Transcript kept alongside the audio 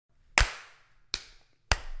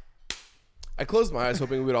I closed my eyes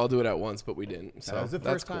hoping we'd all do it at once, but we didn't. So That was the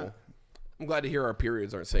that's first cool. time. I'm glad to hear our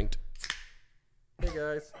periods aren't synced. Hey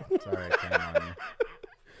guys, Sorry, I came on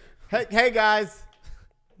you. Hey guys.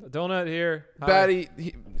 Donut here. Hi. Batty.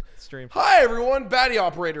 Stream Hi, everyone. Batty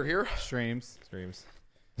operator here. Streams. streams.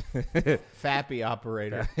 Fappy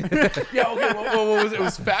operator. Yeah, okay. What was it? It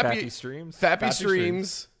was Happy Fappy. streams. Fappy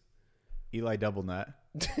Streams. Eli Double Nut.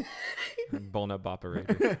 Bone up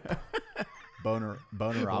operator. Boner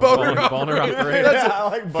Boner operator. Boner operator. That's it. I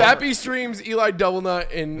like boner. Fappy Streams, Eli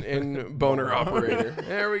Doublenut, and Boner Operator.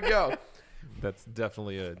 There we go. That's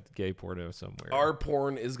definitely a gay porno somewhere. Our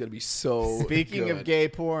porn is going to be so Speaking good. of gay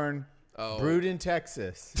porn, Oh. brewed in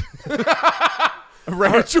Texas.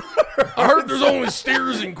 Ranch water. I heard there's only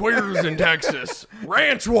steers and queers in Texas.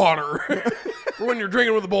 Ranch water. For when you're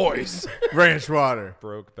drinking with the boys. Ranch water.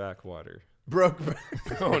 Broke backwater. Broke.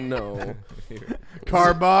 Oh, no.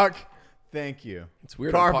 Carbach. Thank you. It's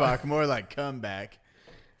weird. Our Carbach, more like comeback.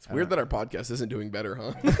 It's weird that our podcast isn't doing better,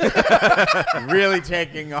 huh? Really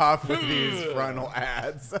taking off with these frontal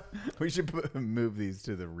ads. We should move these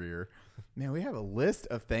to the rear. Man, we have a list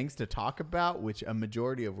of things to talk about, which a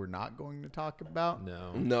majority of we're not going to talk about.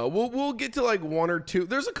 No. No, we'll get to like one or two.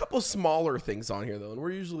 There's a couple smaller things on here, though, and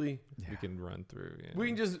we're usually... We can run through. Yeah. We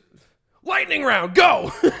can just... Lightning round,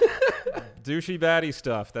 go! Douchey baddie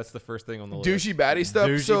stuff. That's the first thing on the list. Douchey baddie stuff.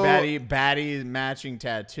 Douchey so, baddie matching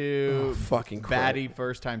tattoo. Oh, fucking crap. baddie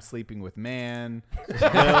first time sleeping with man. Bill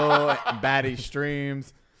baddie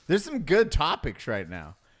streams. There's some good topics right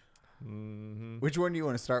now. Mm-hmm. Which one do you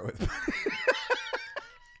want to start with?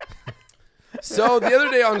 So the other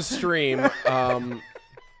day on stream,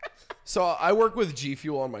 so I work with G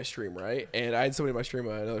Fuel on my stream, right? And I had somebody on my stream,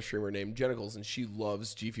 another streamer named Genitals, and she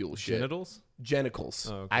loves G Fuel shit. Genitals? Genitals.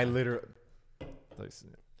 Oh, okay. I literally.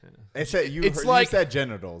 Yeah. It said you. It's Heard, like- you said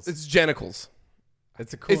genitals. It's genitals.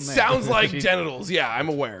 It's a cool It name. sounds like She- genitals. Yeah, I'm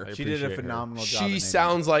aware. I She did appreciate a her. phenomenal job. She at naming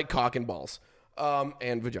sounds like cock and balls,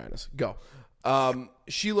 and vaginas. Go.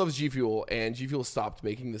 She loves G Fuel, and G Fuel stopped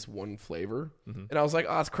making this one flavor. And I was like,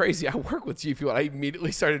 oh, it's crazy. I work with G Fuel. I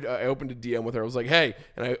immediately started, I opened a DM with her. I was like, hey,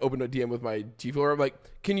 and I opened a DM with my G Fuel. I'm like,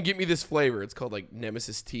 can you get me this flavor? It's called like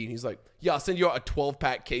Nemesis Tea. And he's like, yeah, I'll send you out a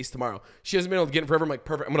 12-pack case tomorrow. She hasn't been able to get it forever. I'm like,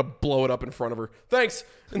 perfect. I'm going to blow it up in front of her. Thanks.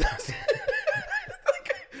 And that's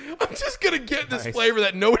I'm just going to get this Nice. flavor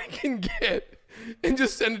that nobody can get. And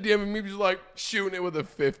just send a DM and me just like shooting it with a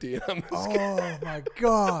 50. And I'm just Oh my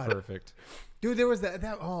god, Perfect. dude! There was that.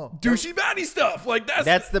 douchey baddie stuff. Like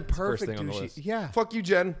That's the first perfect thing on the douchey. list. Yeah, fuck you,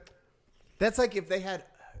 Jen. that's like if they had.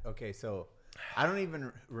 Okay, so I don't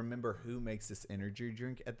even remember who makes this energy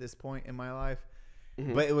drink at this point in my life,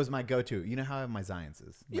 but it was my go-to. You know how I have my Zions,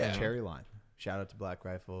 my Yeah. cherry line. Shout out to Black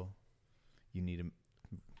Rifle. You need them.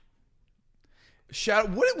 Shout.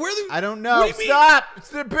 Where the? I don't know. What do you mean? Stop.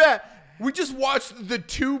 Stop. We just watched the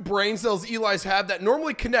two brain cells Eli's have that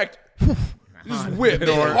normally connect. Just whip.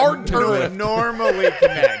 Hard turn lift. Normally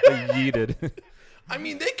connect. Yeeted. I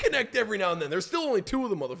mean, they connect every now and then. There's still only two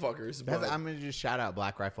of the motherfuckers. But I'm gonna just shout out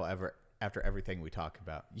Black Rifle after everything we talk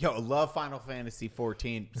about. Yo, love Final Fantasy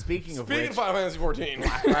 14. Speaking of speaking which, of Final Fantasy 14,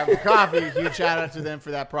 Rifle Coffee, huge shout out to them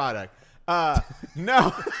for that product.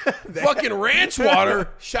 No, fucking ranch water.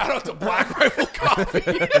 Shout out to Black Rifle Coffee.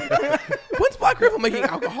 When's Black Rifle making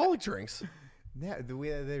alcoholic drinks? yeah,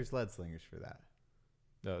 there's lead slingers for that.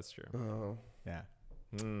 No, that's true. Oh. Yeah.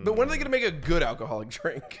 But when are they gonna make a good alcoholic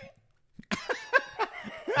drink?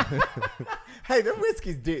 Hey, their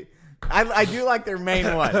whiskeys do. I do like their main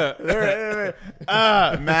one.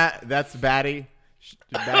 Matt, that's Batty.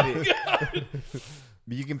 Batty.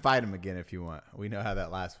 You can fight him again if you want. We know how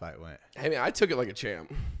that last fight went. I mean, I took it like a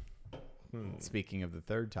champ. Speaking of the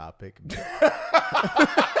third topic,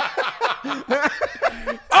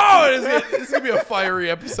 Oh, this is gonna be a fiery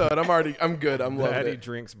episode. I'm good. I'm loving Baddie it.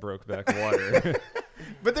 drinks broke backwater.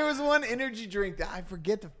 but there was one energy drink that I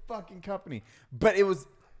forget the fucking company, but it was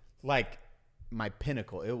like my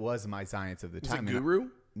pinnacle. It was my science of the Is time. it And Guru?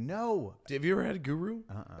 No. Have you ever had a Guru?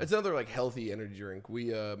 It's another like healthy energy drink.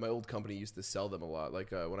 We my old company used to sell them a lot.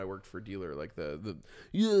 Like when I worked for a dealer, like the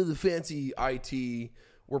fancy IT.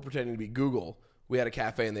 We're pretending to be Google. We had a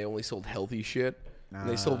cafe and they only sold healthy shit. And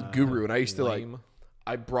they sold Guru, and I used to like. Lame.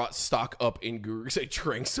 I brought stock up in Guru because I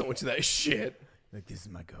drank so much of that shit. Like, this is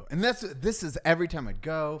my go. And this is every time I'd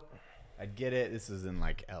go, I'd get it. This is in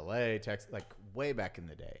like LA, Texas, like way back in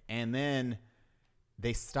the day. And then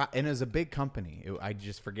they stopped, and it was a big company. I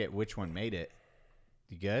just forget which one made it.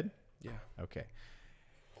 You good? Yeah. Okay.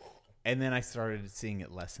 And then I started seeing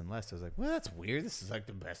it less and less. I was like, well, that's weird. This is like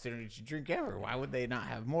the best energy drink ever. Why would they not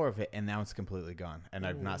have more of it? And now it's completely gone. And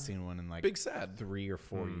I've not seen one in like Big sad. 3 or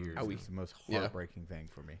 4 years. Owie. It's the most Yeah. heartbreaking thing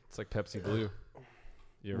for me. It's like Pepsi Blue.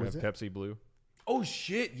 You ever Was have it? Pepsi Blue? Oh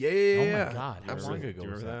shit! Yeah. Oh yeah. my God. How long Absolutely. ago Do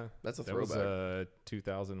you was remember that? that? That's a That was throwback.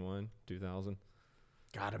 2001, 2000.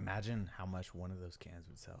 God, imagine how much one of those cans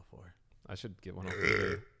would sell for. I should get one off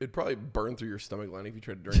eBay. It'd probably burn through your stomach lining if you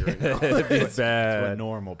tried to drink it right now. It'd be That's what bad.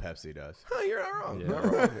 normal Pepsi does. Huh, you're not wrong. Yeah. Not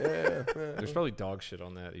wrong. Yeah. There's probably dog shit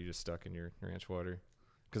on that you just stuck in your ranch water.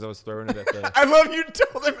 Because I was throwing it at the. I love you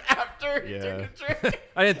told him after he Yeah. took a drink.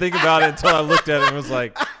 I didn't think about it until I looked at it and was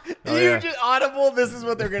like, oh, You yeah. just audible. This is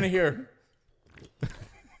what they're gonna hear.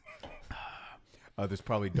 Oh, there's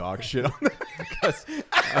probably dog shit on that. Because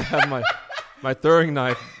I have my throwing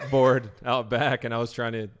knife board out back, and I was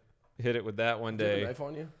trying to hit it with that one Do you have a day. knife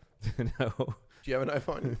on you? No. Do you have a knife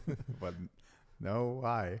on you? But no,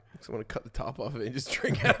 why? Because I want to cut the top off of it and just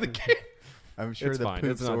drink out of the can. I'm sure It's the fine.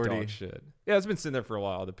 poop's It's not already. dog shit. Yeah, it's been sitting there for a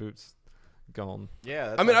while. The poop's gone.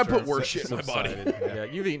 Yeah, I mean, I put worse shit in my body. Subsided. Yeah,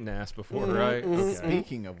 you've eaten ass before, Mhm, right? mhm. Okay.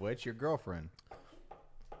 Speaking of which, your girlfriend.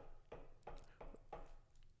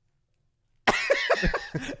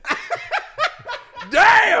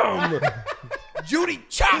 Damn! Judy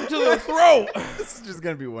chopped to the throat. This is just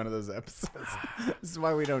gonna be one of those episodes. This is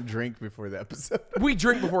why we don't drink before the episode. We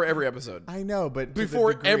drink before every episode. I know, but to the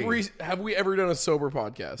Before degree. every, have we ever done a sober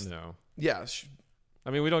podcast? No. Yeah.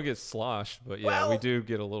 I mean, we don't get sloshed, but yeah, Well- we do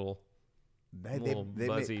get a little. They, little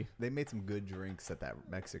buzzy. made some good drinks at that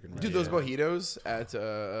Mexican Dude, restaurant. those mojitos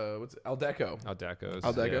at what's it? Aldeco. Aldecos.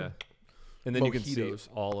 Aldeco? Yeah. And then you can see Mojitos.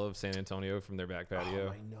 all of San Antonio from their back patio.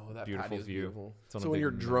 Oh, I know that Beautiful patio's view. beautiful. It's on a So when big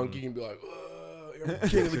you're drunk, mountain. you can be like, "You're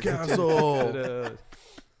king of the castle."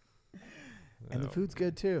 And the food's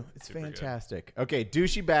good too. It's Super good. fantastic. Okay,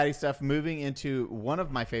 douchey baddie stuff. Moving into one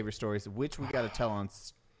of my favorite stories, which we got to tell on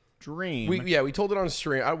stream. We told it on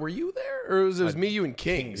stream. Were you there, or was it was me, you, and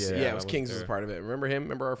Kings? Yeah, Yeah, I it was was Kings was there. part of it. Remember him?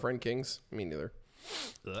 Remember our friend Kings? Me neither.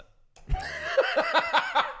 Ugh.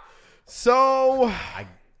 So, I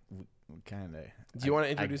kind of. Do you wanna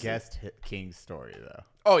introduce I guessed King's story though.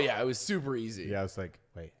 oh yeah, it was super easy. Yeah, I was like,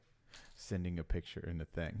 wait, sending a picture in the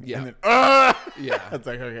thing. Yeah. And then, Yeah. It's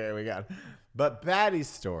like, okay, we got it. But Baddie's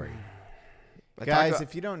story. I Guys, talked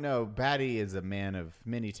if you don't know, Baddie is a man of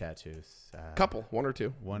many tattoos. couple, one or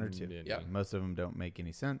two. One or two. Yeah. Most of them don't make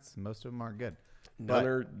any sense. Most of them aren't good. None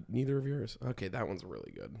or neither of yours. Okay, that one's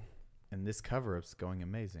really good. And this cover-up's going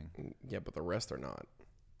amazing. Yeah, but the rest are not.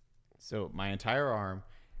 So my entire arm,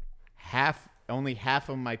 only half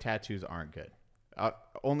of my tattoos aren't good.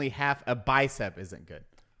 Only half, a bicep isn't good.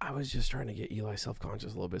 I was just trying to get Eli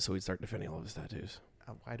self-conscious a little bit so he'd start defending all of his tattoos.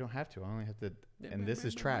 I don't have to. I only have to. And this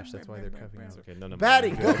is trash. That's why they're covering It's it. okay. None of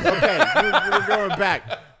Batty, mine are good. okay, we're going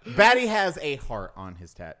back. Batty has a heart on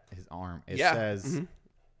his arm. It Yeah. says,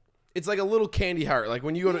 It's like a little candy heart. Like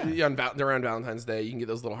when you go to around Valentine's Day, you can get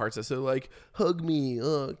those little hearts that say like, "Hug me,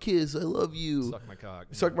 kiss, I love you, Suck my cock.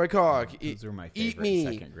 suck my cock, those were my eat favorite me,"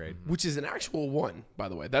 in second grade. which is an actual one, by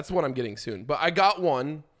the way. That's what I'm getting soon. But I got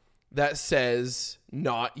one that says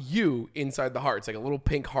 "not you" inside the heart. It's like a little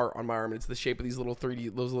pink heart on my arm, and it's the shape of these little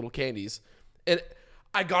 3D, those little candies. And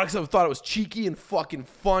I got it because I thought it was cheeky and fucking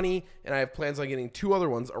funny, and I have plans on getting 2 other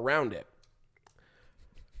ones around it.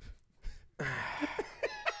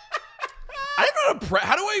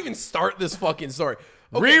 How do I even start this fucking story?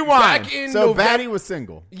 Okay, Rewind. Back in So November, Batty was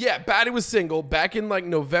single. yeah, Batty was single. Back in like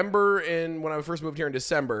November and when I first moved here in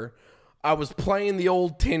December, I was playing the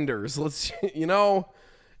old Tinders.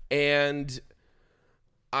 And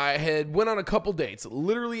I had went on a couple dates,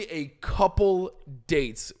 literally a couple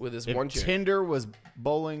dates with this one If chick. Tinder was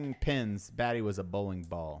bowling pins, Batty was a bowling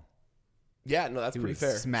ball. Yeah, no, that's pretty was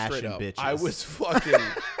fair. smashing Straight up. bitches. I was fucking.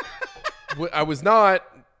 I was not.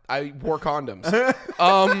 I wore condoms.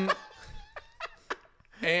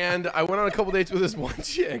 And I went on a couple dates with this one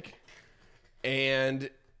chick, and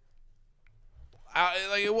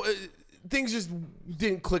things just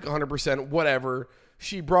didn't click 100%. Whatever.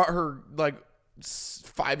 She brought her like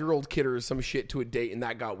 5-year-old kid or some shit to a date, and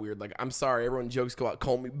that got weird. Like, I'm sorry, everyone jokes about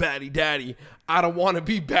calling me Batty Daddy. I don't want to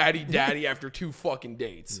be Batty Daddy after 2 fucking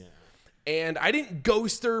dates. Yeah. And I didn't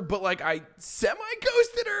ghost her, but like I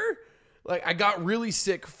semi-ghosted her. Like, I got really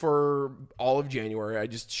sick for all of January. I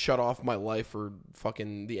just shut off my life for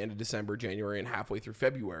fucking the end of December, January, and halfway through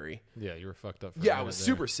February. Yeah, you were fucked up. For Yeah, I was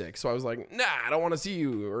super sick. So I was like, nah, I don't want to see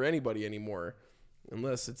you or anybody anymore.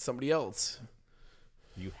 Unless it's somebody else.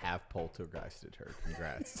 You have poltergeisted her.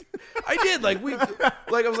 Congrats. I did. I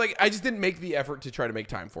was like, I just didn't make the effort to try to make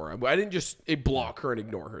time for her. I didn't just block her and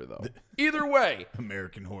ignore her, though. Either way.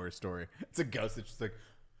 American Horror Story. It's a ghost that's just like,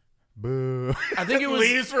 Boo. I think it was.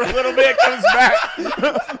 Leaves for a little bit, comes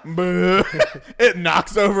back. Boo. It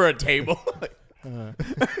knocks over a table.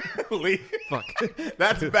 Leave. Fuck.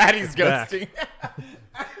 That's Batty's Back. ghosting.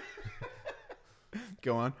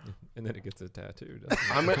 Go on. And then it gets a tattoo.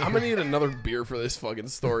 doesn't it? I'm gonna need another beer for this fucking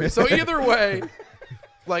story. So either way,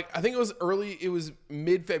 like I think it was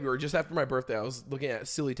mid-February, just after my birthday. I was looking at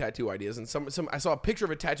silly tattoo ideas, and I saw a picture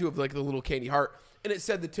of a tattoo of like the little candy heart, and it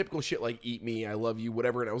said the typical shit like "eat me," "I love you,"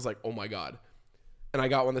 whatever. And I was like, oh my god. And I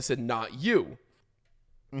got one that said "not you,"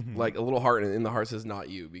 like a little heart, and in the heart says "not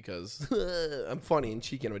you" because I'm funny and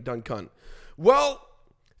cheeky and I'm a done cunt. Well,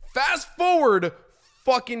 fast forward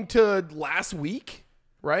fucking to last week,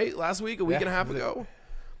 right? Last week, a week and a half ago.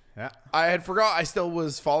 Yeah. I had forgot I still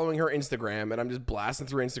was following her Instagram, and I'm just blasting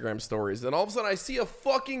through Instagram stories. And all of a sudden, I see a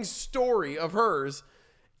fucking story of hers,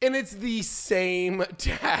 and it's the same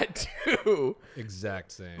tattoo.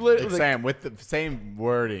 Exact same. Like, Sam, with the same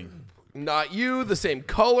wording. not you, the same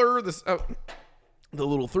color, the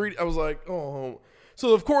little 3D. I was like, oh.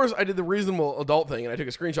 So, of course, I did the reasonable adult thing, and I took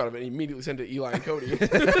a screenshot of it and immediately sent it to Eli and Cody. Before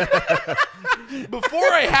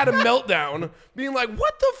I had a meltdown, being like,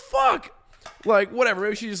 what the fuck? Like, whatever.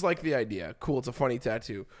 Maybe she just liked the idea. Cool, it's a funny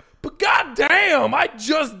tattoo. But goddamn, I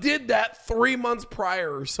just did that 3 months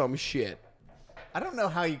prior or some shit. I don't know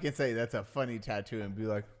how you can say that's a funny tattoo and be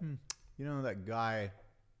like, you know that guy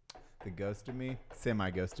that ghosted me?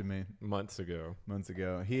 Semi-ghosted me Months ago. months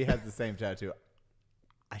ago. He has the same tattoo.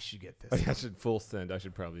 I should get this. I should full send. I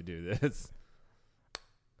should probably do this.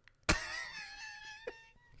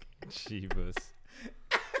 Jeebus.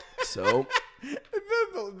 So,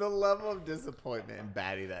 the level of disappointment in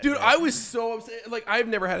Batty that dude, day. I was so upset. Like, I've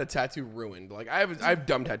never had a tattoo ruined. Like, I have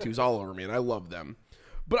dumb tattoos all over me, and I love them.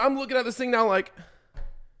 But I'm looking at this thing now like,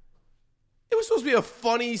 it was supposed to be a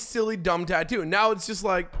funny, silly, dumb tattoo. And now it's just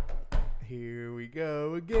like, Here we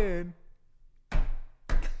go again.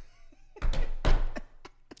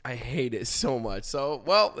 I hate it so much. So,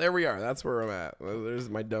 well, there we are. That's where I'm at. There's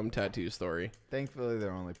my dumb tattoo story. Thankfully,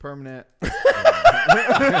 they're only permanent.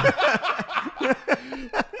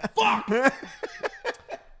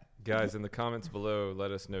 Guys, in the comments below,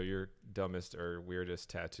 let us know your dumbest or weirdest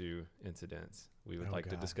tattoo incidents. We would like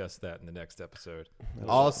to discuss that in the next episode.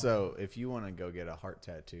 Also, if you want to go get a heart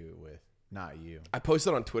tattoo with not you. I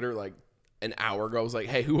posted on Twitter like an hour ago. I was like,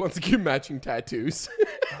 hey, who wants to get matching tattoos?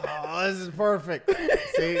 Oh, this is perfect.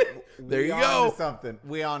 See, There you we go. onto something.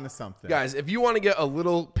 We on to something. Guys, if you want to get a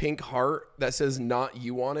little pink heart that says "not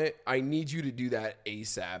you" on it, I need you to do that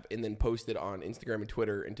ASAP and then post it on Instagram and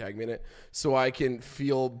Twitter and tag me in it so I can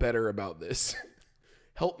feel better about this.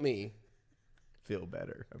 Help me. Feel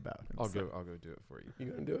better about I'll himself. go do it for you. You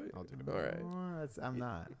gonna do it? I'll do it. All right. Oh, I'm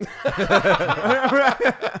not.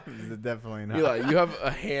 Definitely not. Eli, you have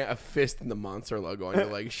a fist in the Monster logo and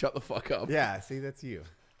you're like, shut the fuck up. Yeah, see, that's you.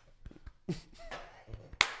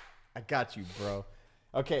 I got you, bro.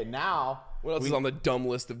 Okay, now. What else is on the dumb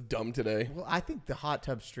list of dumb today? Well, I think the hot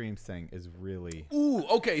tub streams thing is really. Ooh,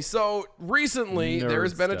 okay. So recently Nerd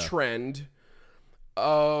there's been a stuff. trend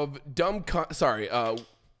of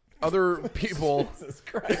other people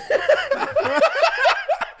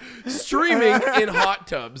streaming in hot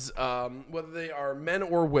tubs, whether they are men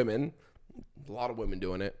or women. A lot of women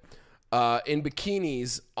doing it. In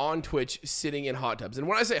bikinis on Twitch, sitting in hot tubs. And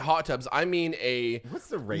when I say hot tubs, I mean What's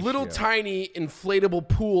the ratio? little tiny inflatable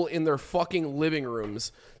pool in their fucking living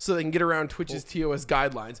rooms so they can get around Twitch's TOS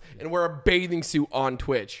guidelines and wear a bathing suit on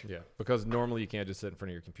Twitch. Yeah, because normally you can't just sit in front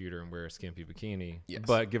of your computer and wear a skimpy bikini. Yes.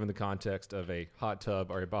 But given the context of a hot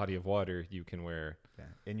tub or a body of water, you can wear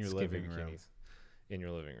in your skimpy living room. bikinis in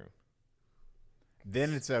your living room.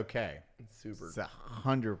 Then it's okay. Super. It's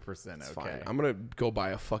 100% okay. Fine. I'm going to go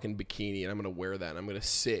buy a fucking bikini and I'm going to wear that. And I'm going to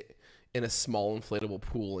sit in a small inflatable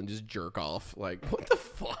pool and just jerk off. Like, what the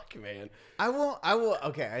fuck, man? I will.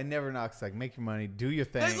 Okay, I never knock. It's like, make your money, do your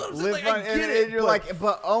thing, That's what I'm saying, live like, fun, I get and it, you're but like,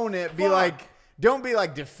 but own it. Be fuck. like, don't be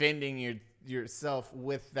like defending yourself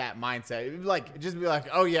with that mindset. Like, just be like,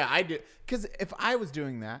 oh yeah, I do. Because if I was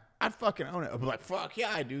doing that, I'd fucking own it. I'd be like, fuck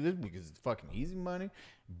yeah, I do this because it's fucking easy money.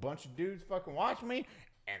 Bunch of dudes fucking watch me.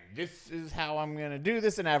 And this is how I'm gonna do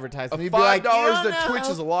this and advertise. And $5 you'd be like, to Twitch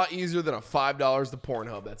is a lot easier than a $5 to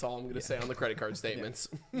Pornhub. That's all I'm going to say on the credit card statements.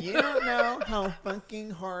 You don't know how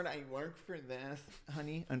fucking hard I work for this,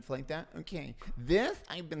 honey. Unflake that. Okay. This,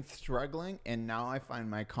 I've been struggling, and now I find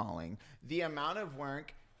my calling. The amount of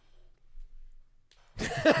work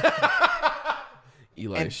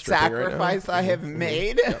Eli and is stripping right now. sacrifice I have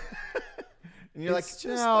made. And you're It's like,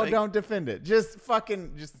 just no, like- don't defend it. Just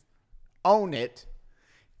own it,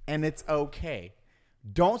 and it's okay.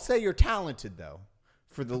 Don't say you're talented, though.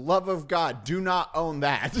 For the love of God, do not own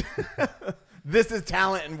that. This is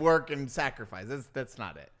talent and work and sacrifice. That's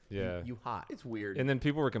not it. Yeah. You hot. It's weird. And then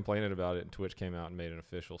people were complaining about it, and Twitch came out and made an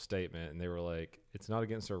official statement, and they were like, "It's not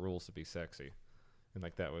against our rules to be sexy," and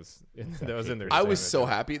like that was in their. I was statement. so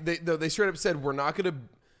happy. They straight up said we're not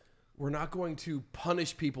going to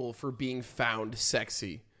punish people for being found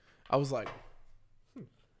sexy. I was like,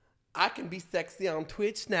 I can be sexy on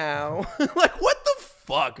Twitch now. Like, what the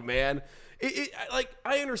fuck, man?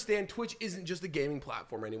 I understand Twitch isn't just a gaming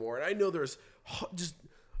platform anymore, and I know there's just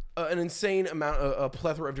an insane amount, a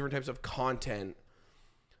plethora of different types of content.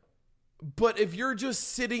 But if you're just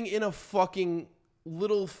sitting in a fucking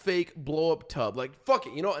little fake blow up tub, like fuck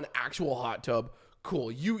it, an actual hot tub,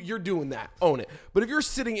 cool. You're doing that, own it. But if you're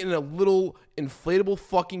sitting in a little inflatable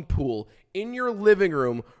fucking pool in your living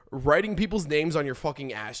room, writing people's names on your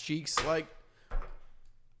fucking ass cheeks, like,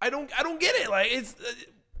 I don't get it. Like, it's.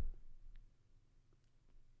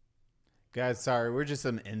 Guys, sorry, we're just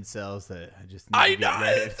some incels that just. I know.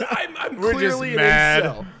 I'm We're clearly just mad.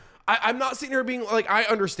 an incel. I'm not sitting here being like, I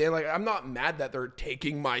understand. Like, I'm not mad that they're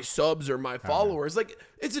taking my subs or my followers. Like,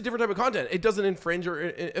 it's a different type of content. It doesn't infringe or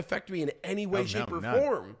affect me in any way, shape, or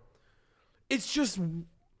form. It's just.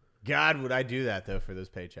 God, would I do that though for those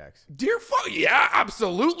paychecks? Dear fuck, yeah,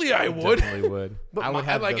 absolutely, I would. Definitely would. But I would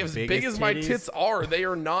have like the as big biggest as my titties. tits are, they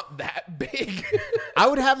are not that big. I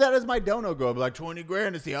would have that as my dono goal. I'd be like 20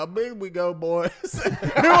 grand to see how big we go, boys. What's the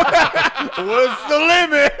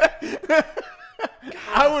limit?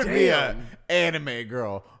 I would be an anime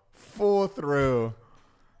girl, full through,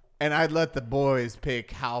 and I'd let the boys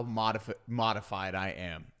pick how modified I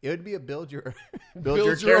am. It would be a build your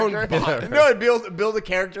your own character. bot. No, it'd build a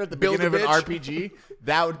character at the Build beginning a of an bitch. RPG.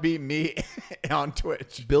 That would be me on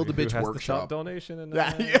Twitch. Build a Who bitch has the workshop. top donation? And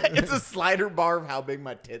Yeah, it's a slider bar of how big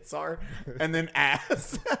my tits are, and then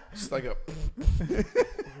ass. Just like a.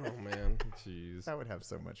 Oh man. Jeez. I would have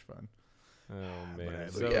so much fun. Oh man.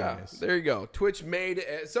 But So, Yeah, there you go. Twitch made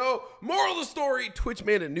so moral of the story: Twitch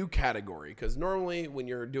made a new category because normally when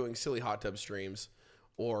you're doing silly hot tub streams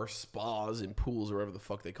or spas and pools or whatever the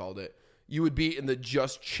fuck they called it, you would be in the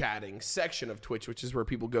just chatting section of Twitch, which is where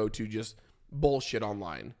people go to just bullshit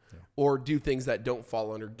online or do things that don't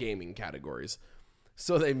fall under gaming categories.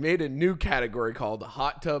 So they made a new category called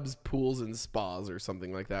hot tubs, pools, and spas or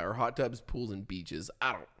something like that, or hot tubs, pools, and beaches.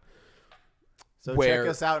 I don't. So Where- check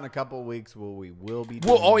us out in a couple of weeks. We will be.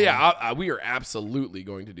 Well, doing oh that. yeah, we are absolutely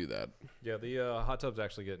going to do that. yeah, the hot tub's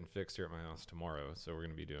actually getting fixed here at my house tomorrow, so we're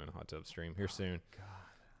gonna be doing a hot tub stream here soon. God.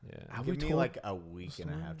 Yeah. Give me like a week and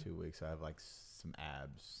a half, 2 weeks. So I have like some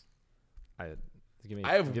abs. I have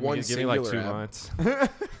one give me like singular 2 ab. months.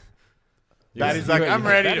 Daddy's like, I'm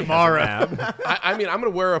ready Daddy has tomorrow. an ab. I mean, I'm gonna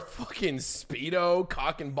wear a fucking Speedo,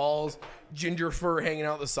 cock and balls, ginger fur hanging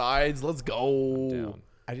out the sides. Let's go. Down.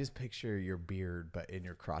 I just picture your beard, but in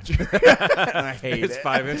your crotch. And I hate It's it.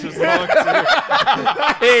 5 inches long. Too.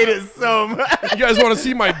 I hate it so much. You guys want to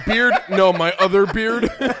see my beard? No, my other beard.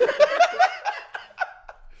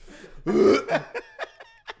 That's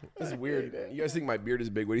weird. You guys think my beard is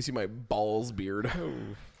big? When do you see my balls beard?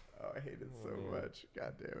 Oh, I hate it so much.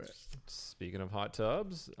 God damn it. Speaking of hot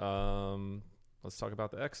tubs, let's talk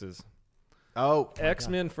about the X's. Oh,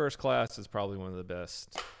 X-Men First Class is probably one of the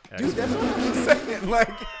best. dude, that's what I'm saying.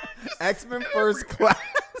 Like X-Men First Class.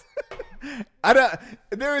 I don't.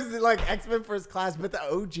 There was like X-Men First Class, but the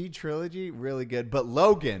OG trilogy really good. But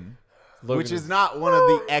Logan which is not one of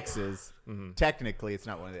the X's. Technically, it's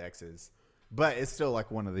not one of the X's, but it's still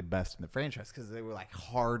like one of the best in the franchise because they were like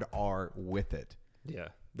hard R with it. Yeah,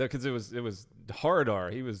 because it was hard R.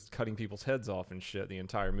 He was cutting people's heads off and shit the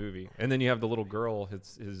entire movie. And then you have the little girl.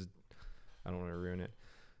 His I don't want to ruin it.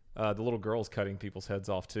 The little girl's cutting people's heads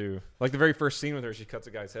off too. Like the very first scene with her, she cuts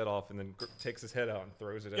a guy's head off and then takes his head out and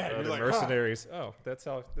throws it at the other like, mercenaries. Oh, that's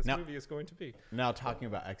how this Now- movie is going to be. Now talking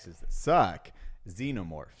about X's that suck,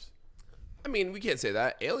 Xenomorphs. I mean, we can't say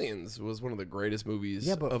that. Aliens was one of the greatest movies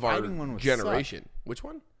Yeah, but of our fighting one would generation. Which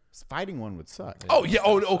one? Fighting one would suck. Oh yeah.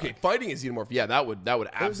 Oh okay. Fighting a xenomorph. Yeah, that would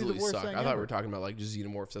absolutely worst suck. thing I thought we ever. were talking about like just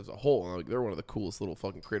xenomorphs as a whole. Like they're one of the coolest little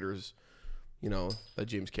fucking critters. You know that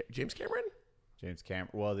James Cameron. James Cameron.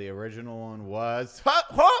 Well, the original one was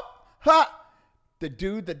the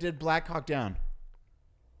dude that did Black Hawk Down.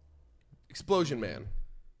 Explosion Man.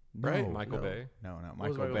 Right? No, Michael no. Bay. No, not was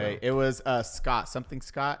Michael Michael Bay. Bay? It was Scott. Something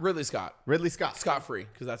Scott. Ridley Scott. Ridley Scott. Scott free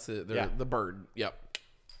because that's Yeah. the bird. Yep.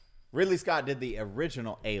 Ridley Scott did the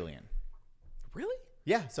original Alien. Really?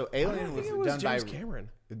 Yeah, so Alien was, it was done James by Cameron.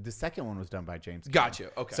 The second one was done by James Cameron. Gotcha.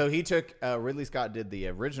 Okay. So he took Ridley Scott did the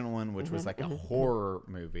original one, which was like a horror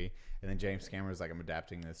movie, and then James Cameron was like, "I'm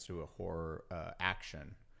adapting this to a horror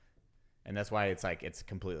action." And that's why it's like it's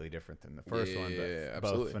completely different than the first one. But Yeah, both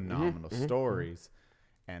absolutely. phenomenal stories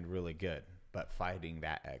and really good. But fighting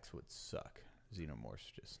that X would suck.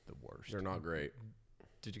 Xenomorphs just the worst. They're not great.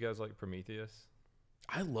 Did you guys like Prometheus?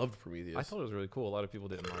 I loved Prometheus. I thought it was really cool. A lot of people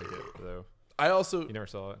didn't like it though. I also. You never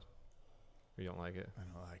saw it. Or you don't like it. I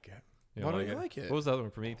don't like it. You Why don't you like it? What was the other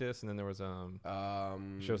one? Prometheus, and then there was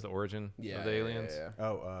shows the origin yeah, of the aliens. Yeah.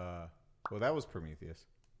 Oh, well, that was Prometheus.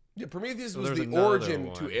 Yeah, Prometheus So was there's the another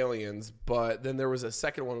origin to one. aliens, but then there was a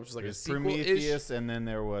second one which was like There's a sequel. Prometheus, and then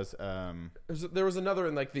there was There was another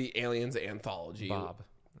in like the Aliens anthology. Bob.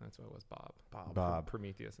 That's what it was. Bob. Bob.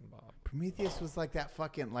 Prometheus and Bob. Prometheus was like that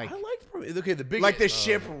fucking like I liked Prometheus. Okay, the big like the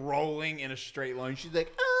ship rolling in a straight line. She's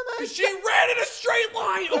like, oh my She ran in a straight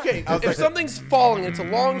line. Okay, was if like- something's falling, it's a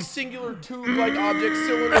long singular tube-like object,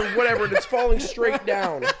 cylinder, whatever, and it's falling straight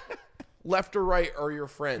down. Left or right are your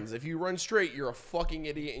friends. If you run straight, you're a fucking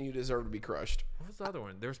idiot and you deserve to be crushed. What was the other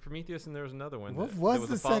one? There was Prometheus and there was another one. What that- was there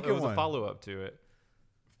the a second There was one? a follow-up to it.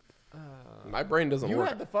 My brain doesn't You work.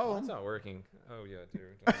 had the It's phone. not working. Oh yeah,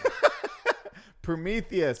 dude.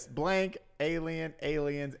 Prometheus, blank, Alien,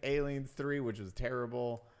 Aliens, Aliens 3, which was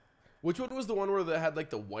terrible. Which one was the one where they had like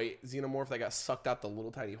the white xenomorph that got sucked out the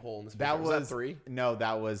little tiny hole in the space? That was that 3? No,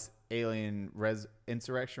 that was Alien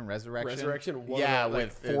Insurrection, Resurrection. Resurrection, one yeah, of the, like,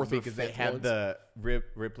 with fourth or because they fifth had ones. the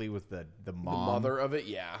Ripley with the The mom. mother of it,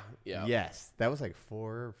 yeah. Yes, that was like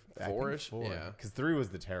 4. I think Four-ish? 4. Yeah. Because 3 was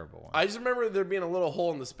the terrible one. I just remember there being a little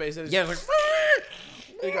hole in the space. And Yeah, yeah, it was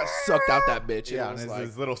it got sucked out that bitch. yeah, and and it was like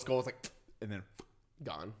his little skull was like, and then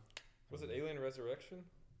gone. Was it Alien Resurrection?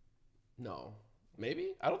 No,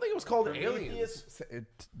 maybe I don't think it was called Aliens.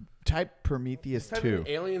 Type Prometheus Type 2 in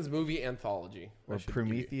Aliens movie anthology. I or should give you-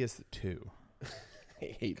 Prometheus 2. I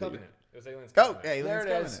hate that. Covenant. It was Aliens. Oh, Covenant. Aliens There it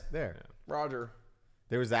Covenant. is. There. Roger.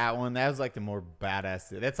 There was that one. That was like the more badass.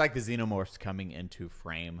 That's like the xenomorphs coming into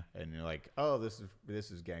frame, and you're like, oh, this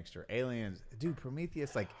is gangster. Aliens, dude.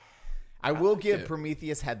 Prometheus, like, I will give it.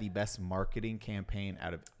 Prometheus had the best marketing campaign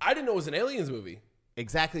out of I didn't know it was an Aliens movie.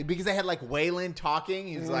 exactly because they had like Wayland talking.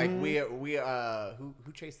 He's like, Mm-hmm. we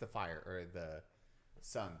who chased the fire or the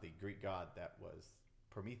sun, the Greek god that was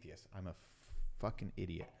Prometheus. I'm a fucking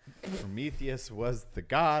idiot. Prometheus was the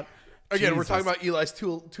god. Again, we're Jesus. talking about Eli's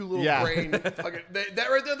two little Yeah. brain. Fucking, that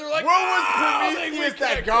right there, they're like, What "Ah, was they Prometheus? That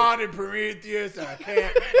rejected." god in Prometheus? I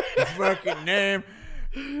can't his fucking name.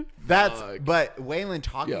 That's Fuck. but Wayland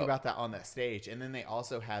talking Yo. about that on that stage, and then they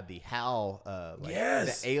also had the HAL,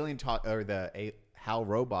 Yes. the alien talk or the HAL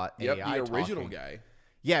robot Yep, AI the original talking. guy.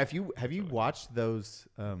 Yeah, if you have you watched those,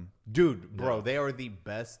 dude, bro, they are the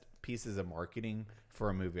best pieces of marketing for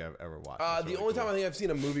a movie I've ever watched. That's The really only cool. time I think I've seen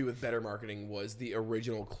a movie with better marketing was the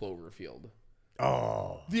original Cloverfield.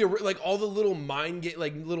 Oh, Like all the little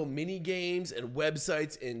little mini games and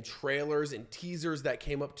websites and trailers and teasers that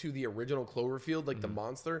came up to the original Cloverfield, like the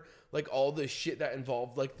monster, like all the shit that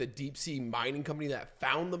involved like the deep sea mining company that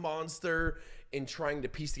found the monster and trying to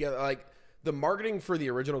piece together like the marketing for the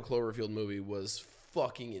original Cloverfield movie was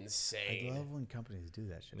fucking I insane. love when companies do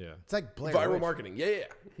that shit. Yeah. It's like Blair Viral Witch. marketing, yeah.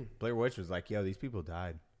 Blair Witch was like, yo, these people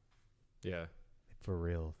died Yeah. for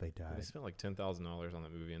real. They They died. spent like $10,000 on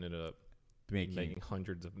that movie and ended up Making making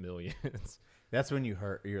hundreds of millions. That's when you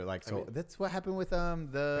hurt. You're like, so that's what happened with the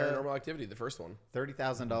Paranormal Activity, the first one.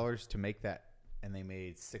 $30,000 to make that, and they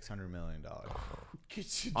made $600 million Dude.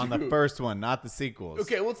 on the first one, not the sequels.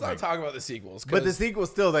 Okay, well, let's not talk about the sequels. but the 'cause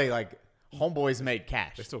sequels still, they like homeboys made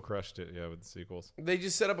cash. They still crushed it, yeah, with the sequels. they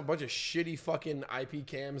just set up a bunch of shitty fucking IP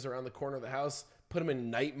cams around the corner of the house, put them in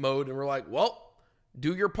night mode, and we're like, well,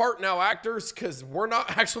 do your part now, actors, because we're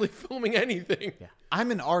not actually filming anything. Yeah, I'm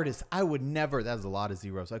an artist. I would never. That's a lot of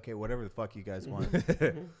zeros. Okay, whatever the fuck you guys want.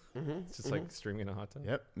 It's just like streaming a hot tub.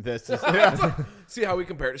 Yep. This is yeah. See how we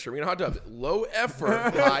compare it to streaming hot tubs. Low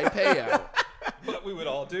effort, high payout. But we would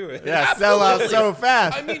all do it. Yeah, sell out so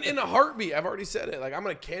fast. I mean, in a heartbeat. I've already said it. Like, I'm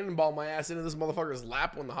going to cannonball my ass into this motherfucker's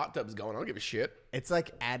lap when the hot tub's going. I don't give a shit. It's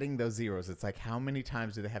like adding those zeros. It's like how many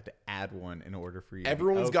times do they have to add one in order for you? to be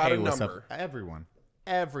Everyone's got a with number. Everyone.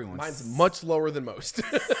 Mine's much lower than most.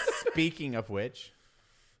 Speaking of which,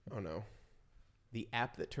 Oh, no. the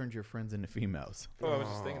app that turns your friends into females. Oh, I was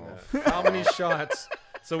just thinking that. How many shots?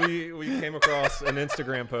 So we came across an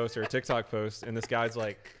Instagram post or a TikTok post, and this guy's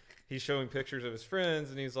like, he's showing pictures of his friends,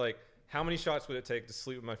 and he's like, how many shots would it take to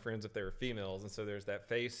sleep with my friends if they were females? And so there's that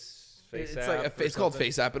face It's app like or it's called something.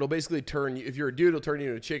 Face App. It'll basically turn you. If you're a dude, it'll turn you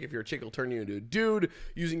into a chick. If you're a chick, it'll turn you into a dude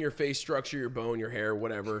using your face structure, your bone, your hair,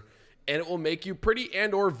 whatever, and it will make you pretty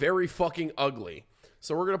and or very fucking ugly.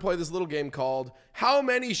 So we're gonna play this little game called "How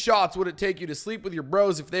many shots would it take you to sleep with your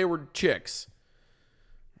bros if they were chicks?"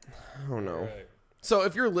 Oh no. Right. So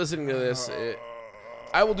if you're listening to this,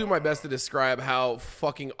 I will do my best to describe how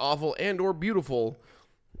fucking awful and or beautiful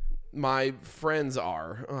my friends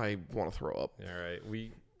are. I want to throw up. All right,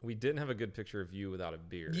 we didn't have a good picture of you without a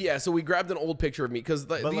beard. Yeah, so we grabbed an old picture of me because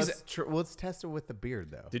But these. let's test it with the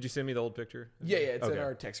beard though. Did you send me the old picture? Yeah, it's in Okay.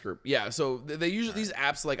 our text group. Yeah, so they usually these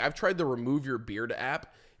apps, like I've tried the remove your beard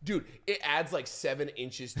app. Dude, it adds like 7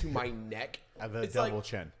 inches to my neck. I have a It's double like,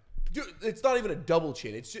 chin. Dude, it's not even a double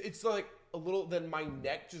chin. It's like a little. Then my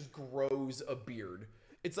neck just grows a beard.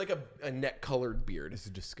 It's like a neck colored beard. This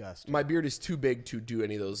is disgusting. My beard is too big to do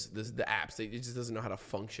any of the apps. It just doesn't know how to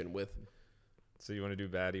function with. So you want to do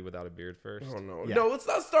baddie without a beard first? Oh no, Yeah. no! Let's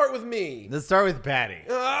not start with me. Let's start with Patty.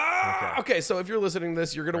 Okay, so if you're listening to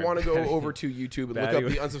this, you're gonna want to go over to YouTube and look Batty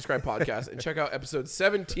up the Unsubscribed podcast and check out episode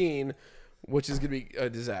 17, which is gonna be a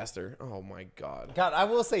disaster. Oh my god. God, I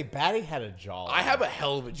will say Patty had a jaw. I have a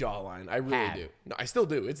hell of a jawline. I really Had. do. No, I still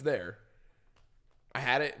do. It's there. I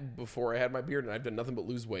had it before I had my beard, and I've done nothing but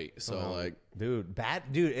lose weight. So like,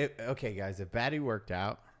 Okay, guys, if Patty worked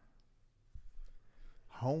out,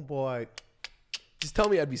 homeboy, just tell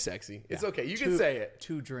me I'd be sexy. It's okay. You can say it.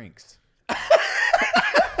 2 drinks.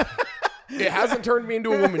 It hasn't turned me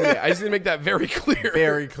into a woman yet. I just need to make that very clear.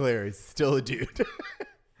 Very clear. He's still a dude.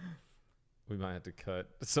 We might have to cut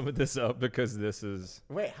some of this up because this is.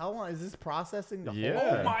 Wait, how long is this processing the Yeah.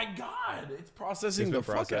 whole? Oh my god! It's processing It's the been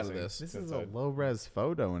fuck out of processing. this. This That's is a it. low res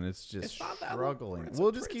photo, and it's just It's not that low. struggling. It's We'll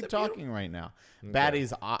a- just it's keep a beautiful- talking right now.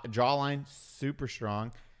 Batty's jawline super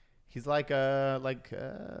strong. He's like a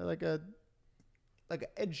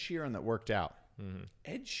Ed Sheeran that worked out.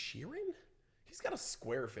 Ed Sheeran? He's got a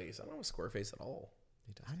square face. I don't have a square face at all.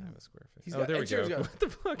 He does kind of a square face. He's Oh, got- there we Ed Sheeran's go. got- What the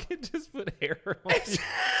fuck? It just put hair on you.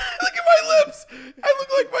 Look at my lips. I look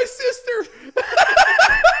like my sister.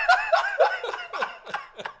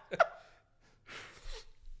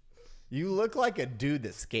 You look like a dude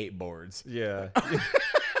that skateboards. Yeah.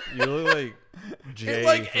 You look like Jay It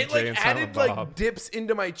like from it Jay like and added Silent like Bob. dips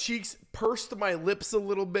into my cheeks, pursed my lips a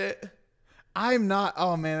little bit. I'm not.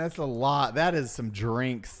 Oh man, that's a lot. That is some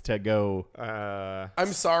drinks to go.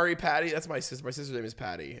 I'm sorry, Patty. That's my sister. My sister's name is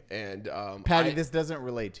Patty, and Patty, this doesn't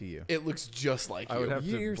relate to you. it looks just like I you. would have to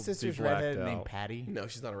Your be sister's blacked redhead named out. Patty. No,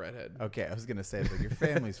 she's not a redhead. Okay, I was gonna say, but your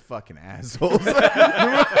family's fucking assholes.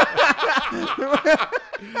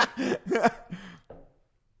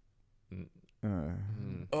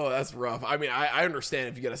 Oh, that's rough. I mean, I understand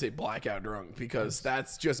if you gotta say blackout drunk because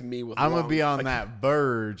that's just me with. I'm gonna long- be on that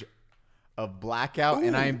verge of blackout,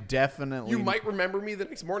 and I'm definitely. You might remember me the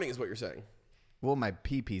next morning, is what you're saying. Well, my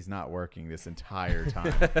pee-pee's not working this entire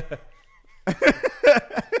time.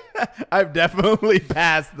 I've definitely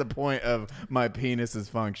passed the point of my penis is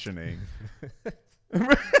functioning.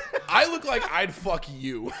 I look like I'd fuck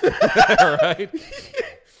you. Right?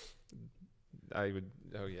 I would.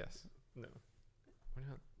 Oh yes. No. Why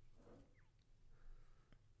not?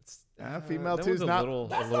 It's, Female that two's one's not- a little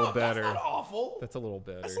That's better. That's not awful. That's a little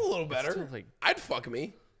better. That's a little better. still, like- I'd fuck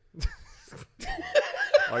me.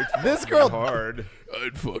 This girl. hard.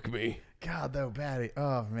 I'd fuck me. God, though, Patty.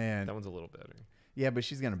 Oh man. That one's a little better. Yeah, but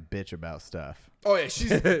she's gonna bitch about stuff. Oh yeah, she's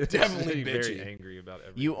definitely She's very bitchy. angry about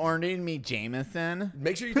everything. You ordered me Jameson.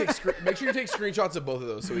 Make sure you take screenshots of both of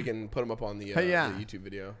those so we can put them up on the, Yeah. the YouTube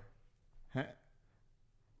video. Huh?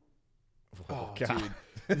 Oh God.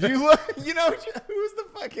 dude, You look. You know who's the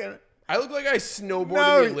fucking. I look like I snowboard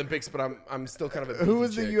No. in the Olympics, but I'm still kind of a. Who beefy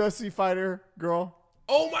was the chick. UFC fighter girl?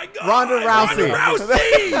 Oh my god, Ronda Rousey. Ronda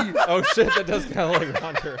Rousey! Oh shit, that does kind of like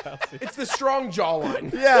Ronda Rousey. It's the strong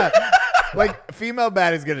jawline. Yeah, like female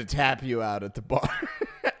Batty's gonna tap you out at the bar,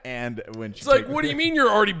 and when she It's like, what do you mean you're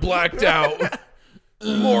already blacked out?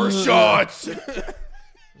 More shots.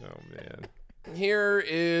 Oh man. Here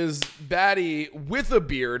is Batty with a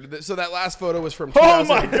beard. So that last photo was from. Oh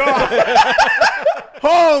 2000. my god!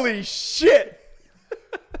 Holy shit!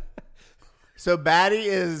 So Batty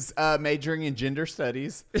is majoring in gender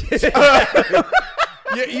studies.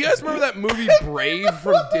 Yeah, you guys remember that movie Brave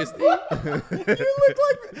from Disney? You look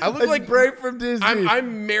like I look it's like Brave from Disney.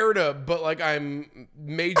 I'm Merida, but like I'm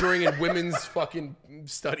majoring in women's fucking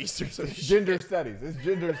studies or some shit. gender studies. It's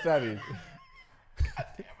gender studies.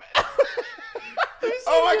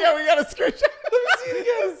 Oh my god, we got a screenshot. Let me see it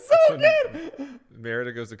again. It's so good.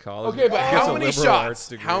 Merida goes to college. Okay, but gets how a many liberal arts shots?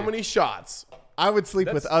 degree. How many shots? I would sleep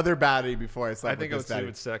with That's- other Batty before I I slept think I with would this see Batty.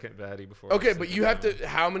 with second Batty before. I Okay, sit but you have down. to.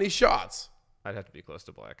 How many shots? I'd have to be close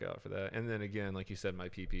to blackout for that. And then again, like you said, my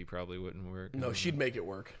PP probably wouldn't work. No, she'd make it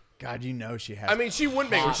work. God, you know she has. I mean, she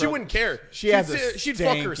wouldn't make it. She wouldn't care. she has she'd, a she'd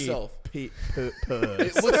fuck stanky herself. puss.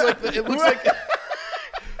 It looks like. It looks like.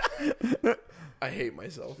 I hate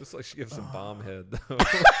myself. Just like she gives some bomb head though.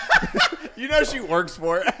 You know she works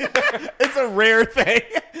for it. It's a rare thing.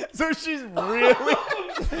 So she's really.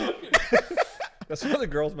 That's one of the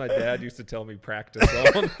girls my dad used to tell me practice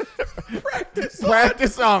on.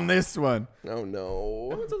 Practice on this one. Oh no.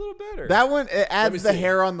 It's a little better. That one, it me adds the see.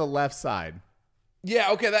 hair on the left side.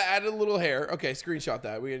 Yeah, okay, that added a little hair. Okay, screenshot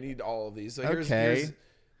that. We need all of these. So here's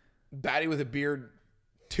baddie with a beard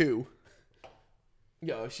 2.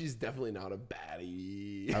 Yo, she's definitely not a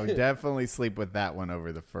baddie. I would definitely sleep with that one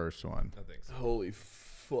over the first one. I think so. Holy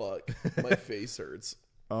fuck. My face hurts.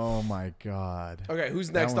 Oh my god. Okay, who's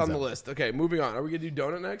next one's on the a- list? Okay, moving on. Are we going to do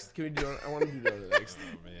donut next? Can we do donut? I want to do donut next.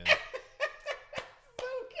 Oh man.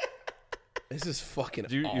 This is fucking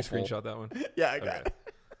Did you awful. screenshot that one? Yeah, I got it.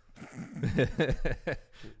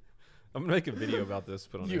 I'm gonna make a video about this.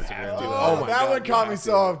 Put on You Instagram. have to. Oh, Oh my that God, one you caught have me to.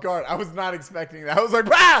 so off guard. I was not expecting that. I was like,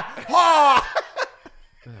 ah! Ah!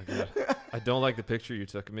 Oh, God. I don't like the picture you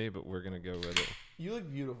took of me, but we're gonna go with it. You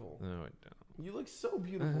look beautiful. No, I don't. You look so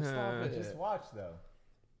beautiful. Stop it. Just watch, though.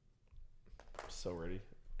 I'm so ready.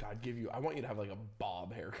 God, give you. I want you to have like a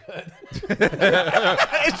bob haircut.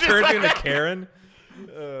 Turns you into Karen.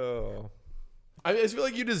 Oh. I just feel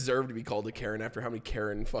like you deserve to be called a Karen after how many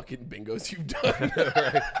Karen fucking bingos you've done.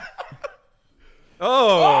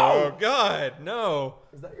 Oh God, no,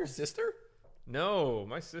 Is that your sister? no.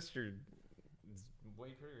 My sister is way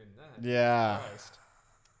prettier than that. Yeah. Christ.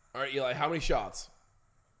 All right, Eli, how many shots?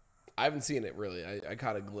 I haven't seen it really. I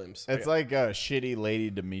caught a glimpse. It's like a shitty Lady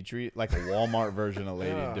Dimitri, like a Walmart version of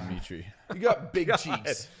Lady Dimitri. you got big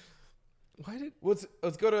cheeks. Why did? Let's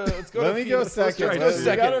go to Let me go second. Let's go We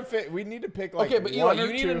second. gotta we need to pick like Okay, but one Eli, or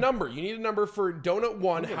you need two. a number. You need a number for donut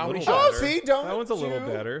 1. How many little shots? Oh, see, donut. That one's a little 2,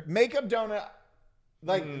 better. Makeup donut.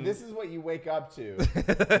 Like this is what you wake up to.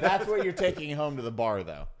 That's what you're taking home to the bar,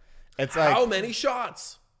 though. It's like, How many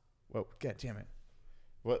shots? whoa, god damn it.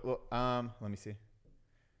 What? Let me see.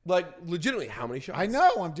 Like legitimately, how many shots? I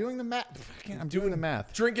know. I'm doing the math. I'm doing the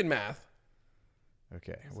math. Drinking math.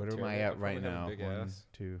 Okay, what am terrible. I I at right probably have a now? big 1, ass.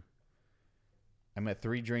 2. I'm at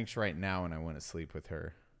 3 drinks right now, and I want to sleep with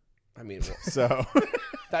her. I mean, well, So,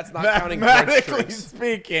 that's not counting French mathematically drinks.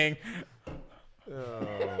 speaking, Oh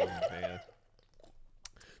man.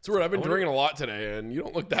 It's weird. I've been drinking a lot today, and you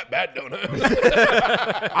don't look that bad,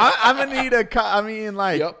 donut. I'm gonna need a. I mean,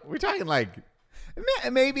 like, Yep. we're talking like,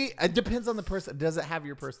 maybe it depends on the person. Does it have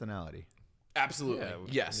your personality? Absolutely.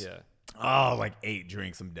 Yes. Yeah. Oh, like 8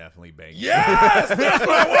 drinks, I'm definitely banging. Yes, that's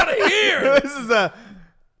what I want to hear. This is a.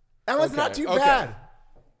 That was not Okay, too okay. bad.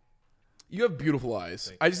 You have beautiful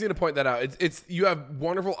eyes. I just need to point that out. It's you have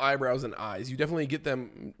wonderful eyebrows and eyes. You definitely get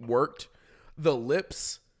them worked. The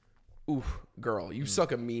lips, oof, girl, you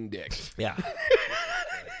suck a mean dick. Yeah,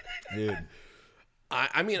 dude.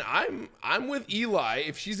 I mean, I'm with Eli.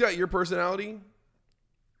 If she's got your personality,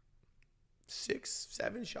 6,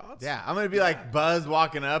 7 shots. Yeah, I'm gonna be like Buzz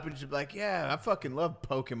walking up and she'll be like, "Yeah, I fucking love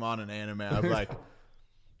Pokemon and anime." I'm like,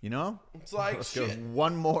 you know, It's like shit.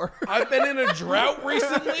 one more. I've been in a drought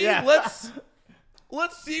recently. Yeah.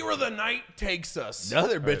 Let's see where the night takes us. The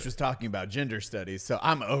other bitch was talking about gender studies, so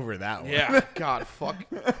I'm over that one. Yeah. God, fuck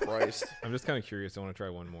Christ. I'm just kind of curious. I want to try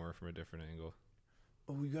one more from a different angle.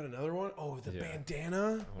 Oh, we got another one? Oh, the Yeah.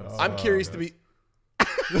 bandana? Oh, I'm curious to be...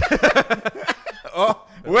 Oh,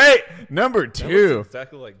 wait, number 2.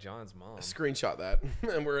 Exactly like John's mom. Screenshot that.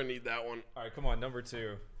 And we're going to need that one. All right, come on, number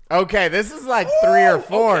 2. Okay, this is like 3 or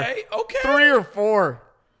 4. Okay. 3 or 4.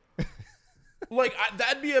 Like,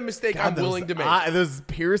 that'd be a mistake I'm willing to make. Those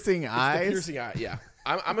piercing The eyes. piercing eye, yeah.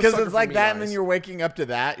 I'm a Because sucker it's for like mean that, and then eyes. you're waking up to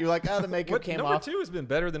that. You're like, oh, the makeup What, came number off. 2 has been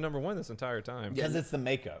better than number 1 this entire time. Because it's the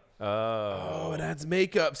makeup. Oh, it adds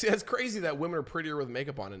makeup. See, that's crazy that women are prettier with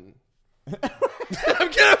makeup on. And I'm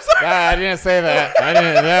kidding. I'm sorry. I didn't say that.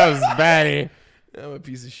 That was batty. I'm a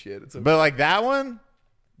piece of shit. It's okay. But like that one,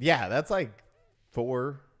 yeah, that's like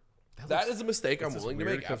 4. That is a mistake I'm It's just willing to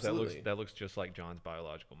weird make. 'cause Absolutely. that looks just like John's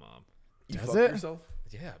biological mom. You Does fuck it? yourself?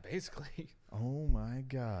 Yeah, basically. Oh my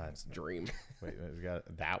god. It's a dream. Wait, we got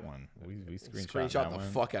that one. We Screenshot that the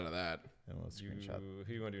one. fuck out of that. And we'll screenshot.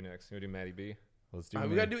 Who you want to do next? You want to do Maddie B? Let's do.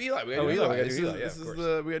 We gotta do Eli. We gotta Oh, do Eli, Eli. we gotta This do is, Eli, yeah, this of is course.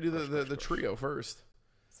 the we gotta do the trio first.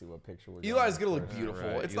 See what picture we're. Eli's going gonna with look beautiful.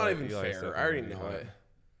 Alright, It's Eli- not even Eli's fair. definitely I already gonna be know hot. it.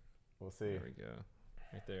 We'll see. There we go.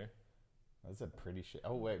 Right there. That's a pretty shit.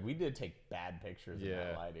 Oh wait, we did take bad pictures in Yeah.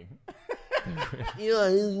 that lighting.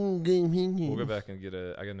 We'll go back and get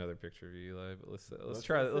a. I got another picture of you, Eli. But let's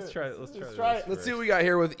try it. Let's try it. Let's try it. Let's see what we got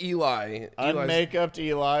here with Eli. Eli's, Unmakeup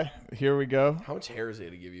Eli. Here we go. how much hair is he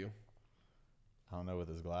to give you? I don't know with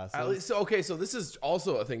his glasses. At least, so okay, so this is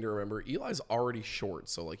also a thing to remember. Eli's already short,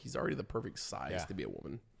 so like he's already the perfect size Yeah. to be a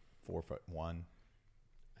woman. 4'1".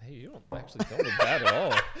 Hey, you don't look bad at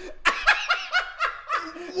all.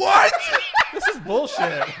 What? This is bullshit.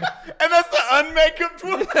 And that's the unmakeup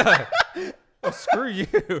one. Oh, screw you.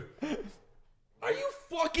 Are you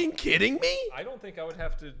fucking kidding me? I don't think I would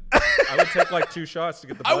have to. I would take like 2 shots to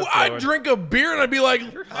get the blood I'd flowing. drink a beer and I'd be like,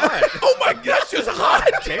 hot. oh my god, that's just hot.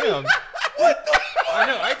 Damn. What the fuck? I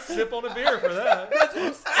know. I'd sip on a beer for that.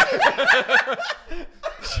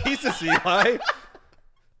 Jesus, Eli.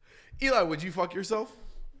 Eli, would you fuck yourself?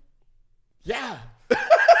 Yeah. Oh,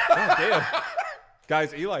 damn.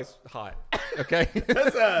 Guys, Eli's hot. Okay.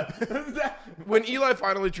 When Eli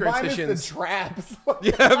finally Minus transitions, the traps.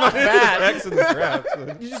 Yeah, my bad. X in the traps.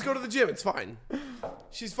 you just go to the gym. It's fine.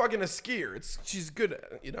 She's fucking a skier. She's good at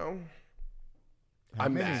it, you know?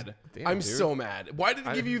 I'm mad. Damn, I'm dude. so mad. Why did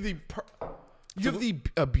it give you the... You have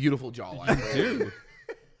a beautiful jawline. Dude.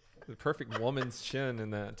 The perfect woman's chin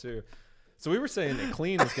in that, too. So we were saying that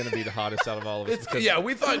clean is going to be the hottest out of all of us. because Yeah,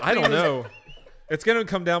 we thought... I Clean don't was- know. It's going to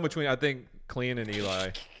come down between, I think, clean and Eli.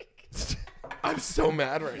 I'm so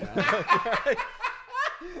mad right now.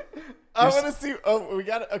 I want to see. Oh, we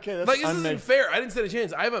got it. Okay, that's Like, this isn't unmade. fair. I didn't stand a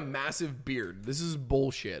chance. I have a massive beard. This is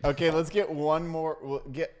bullshit. Okay, let's get one more. We'll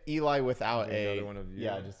get Eli without Get a. another one of you.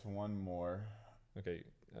 Yeah, just one more. Okay.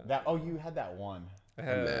 That. Oh, you had that one. I I'm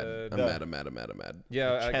had, mad. I'm mad. I'm mad.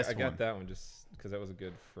 Yeah, chest I got one. that one just because that was a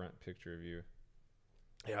good front picture of you.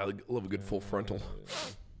 Yeah, I love a good full frontal.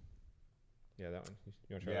 Yeah, that one.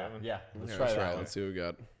 You want to try Yeah, that one? yeah. Let's Yeah, try that one. Let's see what we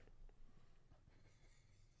got.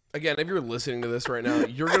 Again, if you're listening to this right now,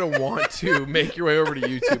 you're going to want to make your way over to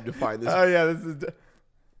YouTube to find this. Oh yeah, this is.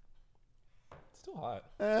 Still hot.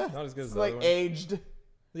 Not as good as It's the like other one. aged.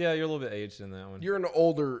 Yeah, you're a little bit aged in that one. You're an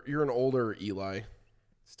older Eli.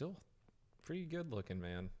 Still pretty good looking,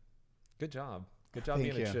 man. Good job. Good job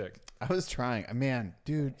Thank being a you. chick. I was trying. Man,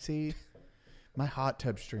 dude, see, my hot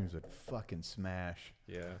tub streams would fucking smash.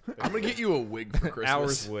 Yeah. I'm going to get you a wig for Christmas.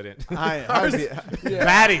 Ours wouldn't. I'd be,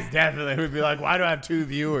 Baddies definitely would be like, why do I have 2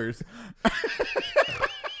 viewers?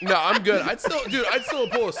 No, I'm good. I'd still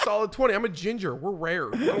pull a solid 20. I'm a ginger. We're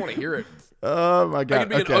rare. I don't want to hear it. Oh my I god. could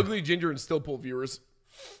be an ugly ginger and still pull viewers.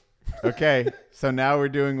 Okay, so now we're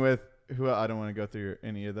doing with who? I don't want to go through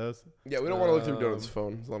any of those. Yeah, we don't want to look through Donut's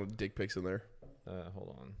phone. There's a lot of dick pics in there.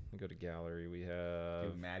 Hold on. We go to gallery. We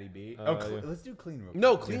have. Maddie B. yeah. Let's do clean real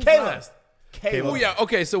No, quick. clean Caleb. last. Caleb. Oh, yeah.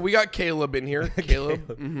 Okay, so we got Caleb in here.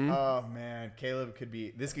 Caleb. Oh man, Caleb could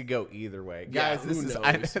be. This could go either way, Yeah, guys. This who is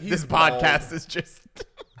knows? this He's podcast is just.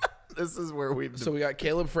 This is where we've. So we got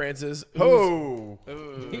Caleb Francis. Oh,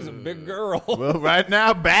 He's a big girl. well, right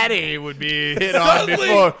now, Batty would be hit on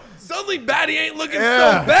before. Suddenly, Batty ain't looking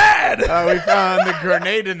Yeah. so bad. We found the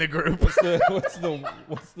grenade in the group. What's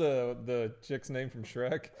the chick's name from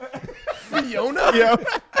Shrek? Fiona? Yo,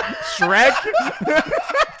 Shrek.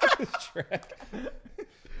 Shrek.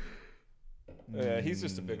 Yeah, he's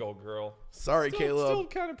just a big old girl. Sorry, Caleb. Still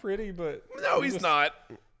kind of pretty, but No, he's not.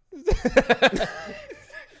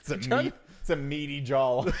 It's a meaty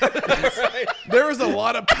jaw. There is a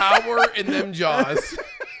lot of power in them jaws.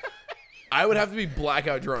 I would have to be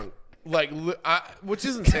blackout drunk. Like, which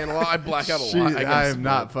isn't saying a lot. I black out a lot. I am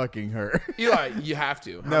not fucking her. Eli, you have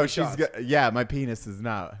to. How No, many she's shots? got. Yeah, my penis is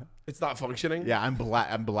not. It's not functioning. Yeah, I'm black.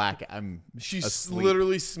 I'm black. I'm. She's asleep.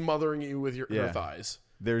 literally smothering you with her Yeah. thighs.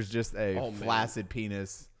 There's just a Oh, man. flaccid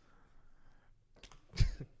penis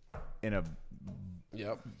in a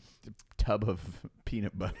Yep. tub of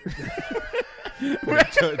peanut butter.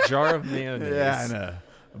 a jar of mayonnaise. Yeah, and a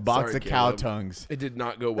box Sorry, of cow Caleb. tongues. It did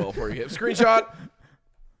not go well for you. Screenshot.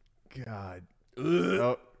 God. Ugh.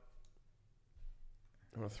 Oh,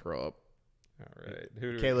 I'm gonna throw up. All right.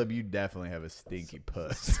 Who do we- Caleb, you definitely have a stinky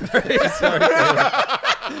puss.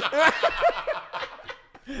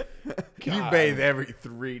 You bathe every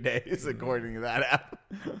 3 days, according to that app.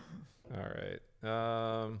 All right.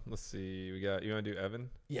 Let's see. You want to do Evan?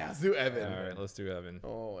 Yeah, let's do Evan. All right. Let's do Evan.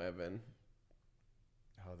 Oh, Evan.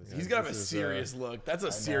 Oh, He's gonna have a This is, serious look. That's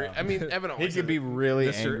a serious. I mean, Evan. He always could has be a- really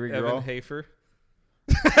Mr. angry Evan girl. Hafer.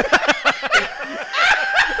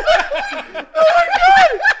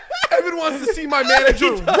 Evan wants to see my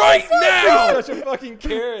manager right now. Such a fucking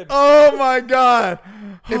Karen. Oh my god.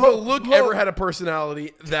 If a look ever had a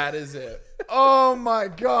personality, that is it. Oh my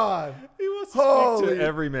god. He wants to Holy- speak to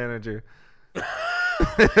every manager.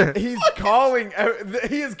 He's calling.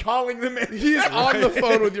 He is calling the man. He's on the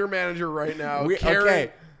phone with your manager right now.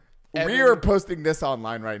 Okay. Evan- We are posting this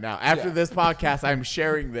online right now. After Yeah. this podcast, I'm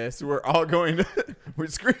sharing this. We're all going to. We're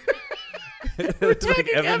screen. It's like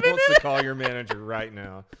Evan wants to call your manager right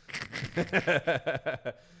now.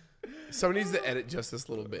 Someone needs to edit just this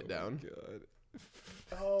little bit down.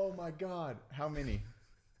 Oh my god. How many?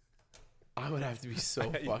 I would have to be so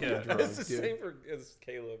fucking Yeah, drunk, it's the dude. same for as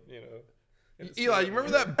Caleb. You know. It's Eli, you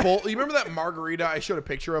remember that bowl? You remember that margarita I showed a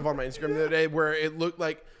picture of on my Instagram the other day, where it looked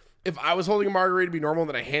like if I was holding a margarita to be normal,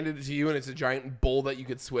 then I handed it to you, and it's a giant bowl that you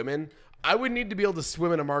could swim in. I would need to be able to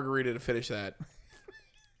swim in a margarita to finish that.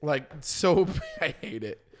 Like, so I hate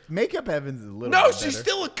it. Makeup Evans is a little. No, bit she's better.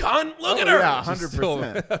 still a cunt. Look at her. Yeah, She's still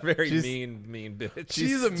 100%. a very She's- mean bitch.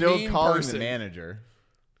 She's a still mean calling person. the manager.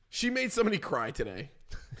 She made somebody cry today.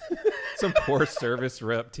 Some poor service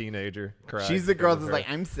rep teenager. Cried She's the girl because that's of her.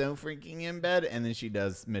 like, I'm so freaking in bed, and then she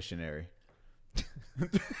does missionary.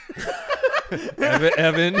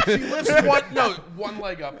 Evan. She lifts one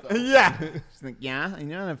leg up though. Yeah. She's like, yeah, I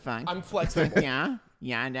know I'm fine. I'm flexible.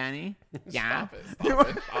 Yeah, Danny. Yeah. Stop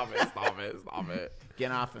it.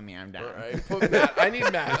 Get off of me, I'm down. All right, put Matt. I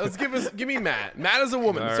need Matt. Give me Matt. Matt is a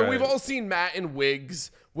woman. All So we've right. all seen Matt in wigs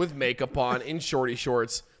with makeup on, in shorty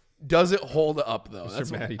shorts. Does it hold up though? That's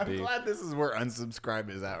Mr. what, Matty I'm B. glad this is where unsubscribe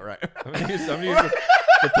is at, right? I'm gonna use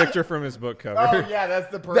the picture from his book cover. Oh yeah,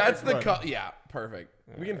 that's the perfect. that's the one. cut. Yeah, perfect.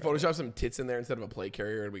 We can Photoshop some tits in there instead of a plate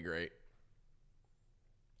carrier. It'd be great.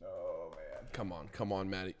 Oh man. Come on,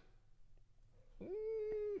 Maddie.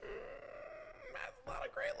 Matt's not a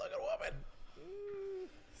great looking woman.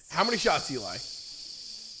 How many shots, Eli?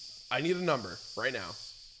 I need a number right now.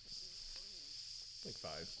 Like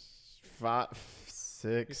 5. 5,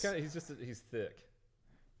 6. He's thick.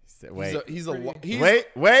 Wait. He's a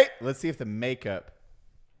Wait. Let's see if the makeup.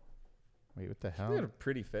 Wait, what the He got a hell?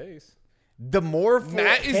 pretty face. The more full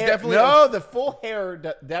Matt is hair, definitely no. The full hair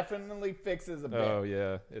definitely fixes a bit. Oh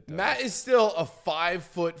yeah, it does. Matt is still a 5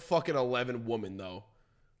 foot fucking 11 woman though.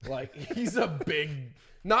 Like he's a big,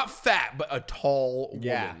 not fat, but a tall woman.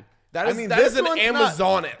 Yeah. That is that this is an one's not-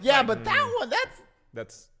 Amazonic. Yeah, Like, but that one,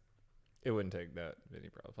 That's. It wouldn't take that many,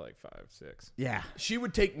 probably like 5, 6. yeah, she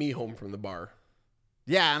would take me home from the bar.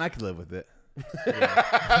 yeah, and I could live with it.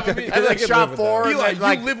 I mean, I like could live shot with forward. Eli, and,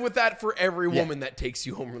 like, you live with that for every woman that takes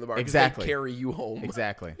you home from the bar. 'cause Exactly. They carry you home.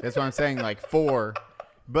 exactly. That's what I'm saying. Like 4,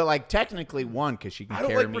 but like technically 1 because she can I don't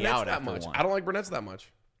carry like me brunettes out that after much. 1. I don't like brunettes that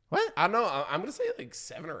much. What? I don't know. I'm gonna say like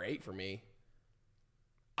 7 or 8 for me.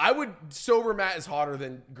 I would sober Matt is hotter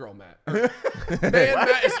than girl Matt. Man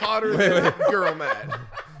Matt is hotter than girl Matt.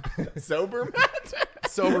 Sober Matt?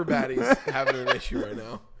 Sober Batty's having an issue right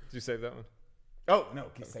now. Did you save that one? Oh no,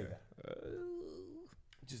 can you say that?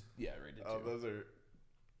 Just right. Did Oh, you. those are.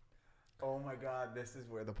 Oh my God, this is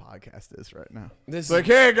where the podcast is right now. This It's like,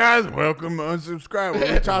 hey guys, welcome to Unsubscribe.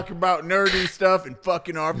 We're talking about nerdy stuff and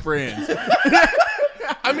fucking our friends.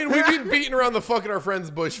 I mean, we've been beating around the fucking our friends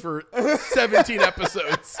bush for 17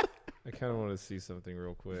 episodes. I kind of want to see something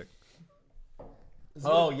real quick.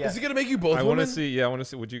 Oh yeah. Is it gonna make you both I want women? to see. Yeah, I want to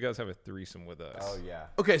see. Would you guys have a threesome with us? Oh yeah.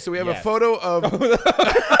 Okay, so we have a Yes. photo of.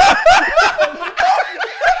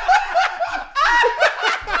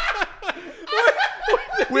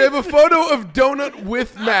 We have a photo of Donut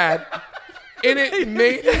with Matt, and it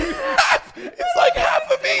made half. It's like half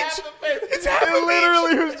of each. It's half of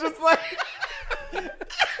Literally was just like.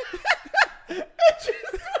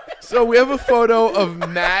 So we have a photo of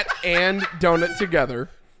Matt and Donut together.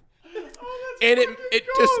 And it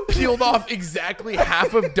just peeled off exactly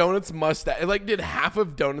half of Donut's mustache. It like did half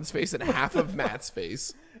of Donut's face and half of Matt's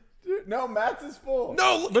face. No, Matt's is full.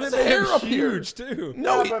 No, look But at it's his hair up here. huge too.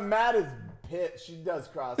 No, Yeah, but Matt is pit. She does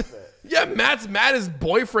CrossFit. yeah, Matt's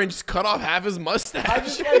boyfriend just cut off half his mustache. I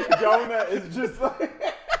just like Donut is just like.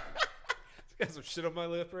 Got some shit on my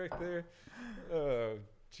lip right there. Oh,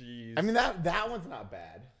 jeez. I mean that one's not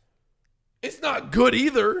bad. It's not good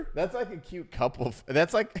either. That's like a cute couple.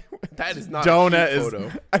 That's like That is not Donut a cute is.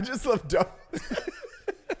 photo. I just love Donut.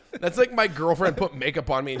 That's like my girlfriend put makeup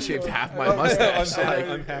on me and shaved half my I'm mustache. sorry. Like,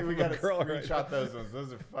 I'm half we of a gotta girl right screenshot those ones.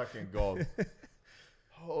 Those are fucking gold.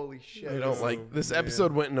 Holy shit! I don't like this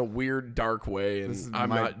episode went in a weird dark way, and This is I'm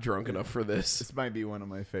my- not drunk enough for this. This might be one of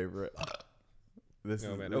my favorite. This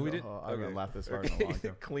No, is. man. This Oh, we is- did. I haven't laughed this hard in a Okay. long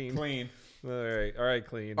time. Clean. Clean. All right,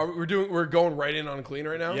 clean. We're going right in on clean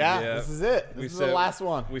right now. Yeah, Yeah. this is it. We This is said- the last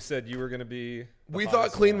one. We said you were gonna be. the We thought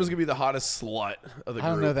hottest clean one. was gonna be the hottest slut of the group. I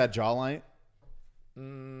don't know that jawline.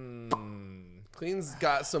 Clean's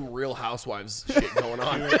got some Real Housewives shit going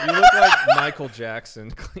on. You look like Michael Jackson.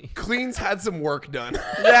 Clean. Clean's had some work done.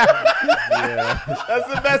 Yeah, Yeah. that's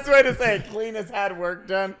the best way to say it. Clean has had work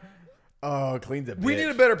done. Oh, Clean's a bitch. We need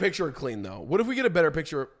a better picture of Clean though. What if we get a better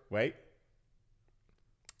picture? Wait.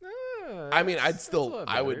 I mean, That's a lot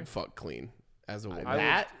I better. would fuck Clean as a woman. I would-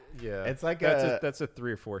 That? Yeah. It's like that's a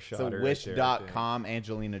 3 or 4 It's shot. a wish.com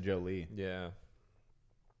Angelina Jolie. Yeah.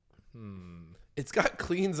 It's got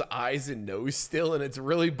Clean's eyes and nose still, and it's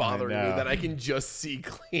really bothering me know. that I can just see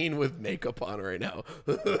Clean with makeup on right now.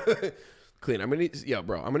 clean. I'm gonna need,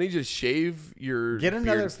 bro. I'm gonna need you to shave your Get beard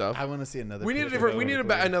another and stuff. I want to see another. We need a picture. different. We need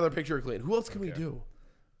another picture of clean. Who else can we Okay. do?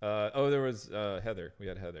 There was Heather. We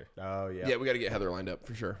had Heather. Oh yeah. Yeah, we got to get Heather lined up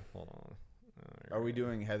for sure. Hold on. Are we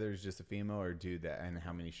doing Heather's just a female or dude that? And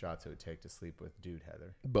how many shots it would take to sleep with dude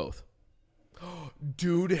Heather? Both.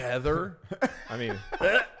 Dude, Heather. I mean,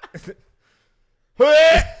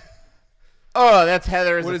 Oh, that's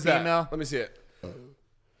Heather as What a is that? female. Let me see it.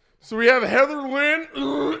 So we have Heather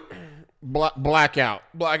Lynn, Blackout.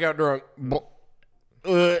 blackout drunk.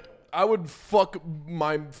 I would fuck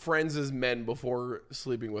my friends as men before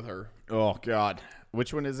sleeping with her. Oh God.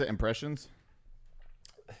 Which one is it? Impressions.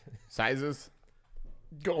 Sizes.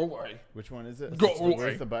 Go away. Which one is it? Go Where's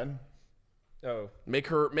away. the button? oh, Make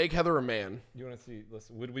Heather a man. you want to see?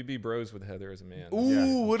 Would we be bros with Heather as a man? Ooh,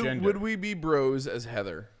 Yeah, would gender. we be bros as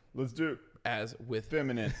Heather? Let's do As with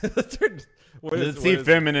feminine. What is- Let's see what is-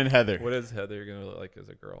 feminine Heather. What is Heather gonna look like as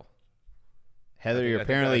a girl? Heather, you're I think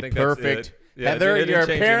apparently that's perfect. it. Yeah, Heather, it didn't you're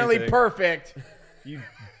change apparently anything. perfect. You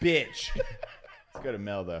bitch. Let's go to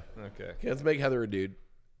Mel though. Okay. Okay, let's make Heather a dude.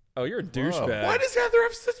 Oh, you're a douchebag. Why does Heather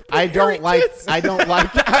have such big I hairy don't like. tits? I don't like.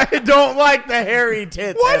 I don't like the hairy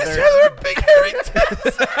tits. Why does Heather have big hairy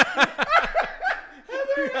tits?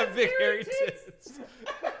 you have big hairy tits?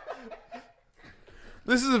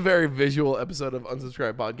 This is a very visual episode of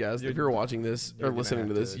Unsubscribed Podcast. If you're watching this or gonna listening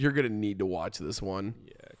to have this, to- you're gonna need to watch this one.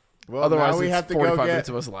 Yeah. Well, Otherwise, now we it's have to 45 go minutes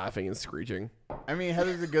get. of us laughing and screeching. I mean,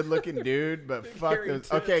 Heather's a good-looking dude, but fuck hairy those.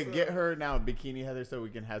 tits, Okay, though. get her now, bikini Heather, so we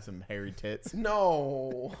can have some hairy tits.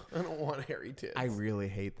 No, I don't want hairy tits. I really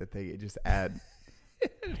hate that they just add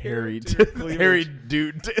hairy, to your tits, hairy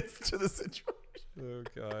dude tits to the situation. Oh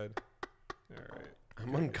God. All right.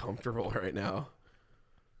 I'm uncomfortable right now.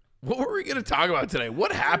 What were we gonna talk about today?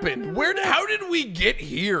 What happened? How did we get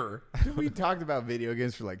here? We talked about video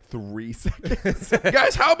games for like 3 seconds.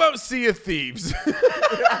 Guys, how about Sea of Thieves?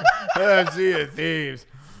 Sea of Thieves.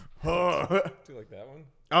 Do you like that one?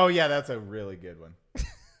 Oh yeah, that's a really good one.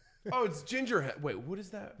 Oh, it's Gingerhead. Wait, what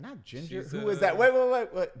is that? Not Ginger. She's, Who is that? Wait.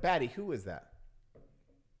 Batty, who is that?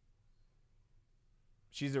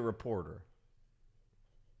 She's a reporter.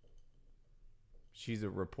 She's a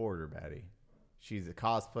reporter, Batty. She's a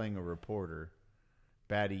cosplaying a reporter.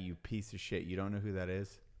 Batty, you piece of shit. You don't know who that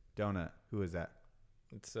is? Donut. Who is that?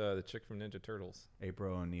 It's the chick from Ninja Turtles.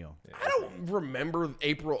 April O'Neil. Yeah. I don't remember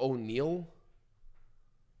April O'Neil.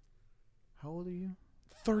 How old are you?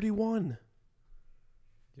 31.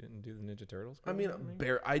 You didn't do the Ninja Turtles? I mean,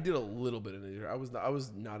 growing up, I did a little bit of Ninja. I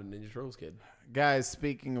was not a Ninja Turtles kid. Guys,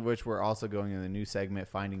 speaking of which, we're also going in the new segment,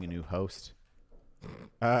 finding a new host.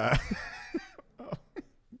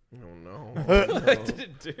 Oh no. What did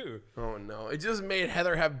it do? Oh no. It just made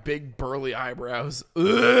Heather have big burly eyebrows. Ugh.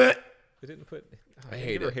 It didn't put. I give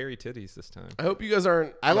hate her it. hairy titties this time. I hope you guys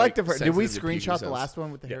aren't. I like the. Did we sensitive to screenshot the PG last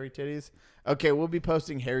one with the hairy titties? Okay, we'll be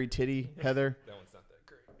posting hairy titty, Heather. That one's not that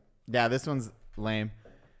great. Yeah, this one's lame.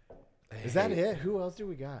 Is that Hey. it? Who else do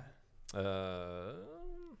we got? I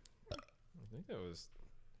think that was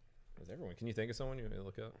everyone. Can you think of someone you want to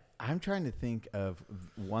look up? I'm trying to think of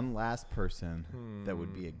one last person that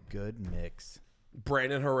would be a good mix.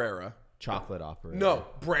 Brandon Herrera. Chocolate operator. No,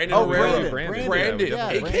 Brandon Oh, Herrera. Brandon. Brandon. Yeah,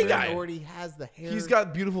 AK Brandon guy. already has the hair. He's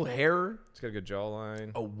got beautiful hair, He's got a good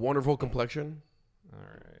jawline. a wonderful complexion. All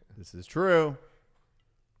right. This is true.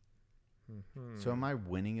 So am I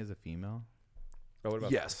winning as a female? Oh, what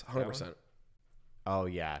about Yes, that one? 100%. Oh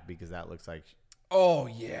yeah, because that looks like Oh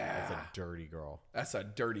that's yeah. a dirty girl. That's a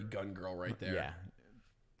dirty gun girl right there. Yeah.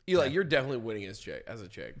 Eli, you're definitely winning as a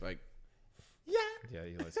chick. Like, Yeah,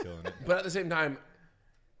 Eli's killing it. but at the same time,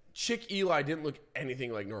 chick Eli didn't look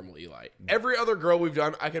anything like normal Eli. Every other girl we've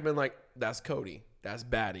done, I could have been like, that's Cody, that's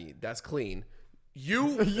Batty, that's Clean.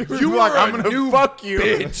 You You are like, I'm a gonna new fuck you,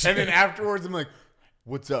 bitch. and then afterwards I'm like,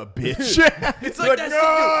 "What's up, bitch?" It's like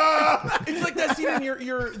that scene. It's like that scene in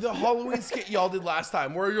your the Halloween skit y'all did last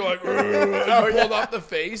time, where you're like, and you pulled off the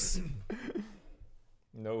face.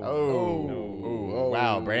 No. Oh,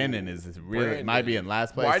 wow, Brandon is really Brandon. might be in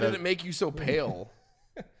last place. Why did it make you so pale?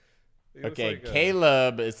 It looks Okay, like,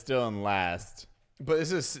 Caleb is still in last. But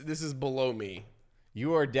this is below me.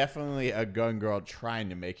 You are definitely a gun girl trying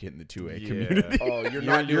to make it in the 2A Yeah. community. Oh, you're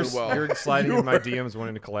not doing well. You're sliding in my DMs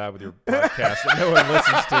wanting to collab with your podcast that no one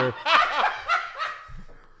listens to.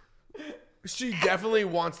 She definitely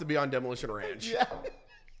wants to be on Demolition Ranch. Yeah.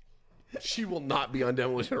 She will not be on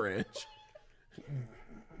Demolition Ranch.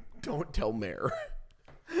 Don't tell Mare.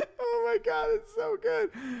 Oh my god, it's so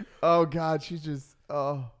good. Oh god, she's just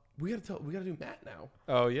We gotta do Matt now.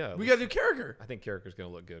 Oh yeah. We gotta do character. I think character's gonna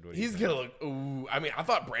look good. What do you He's think? gonna look. Ooh, I mean, I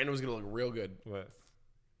thought Brandon was gonna look real good. What?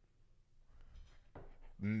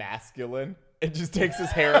 masculine and just takes his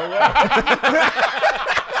hair away.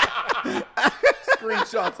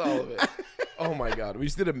 Screenshots all of it. Oh my god, we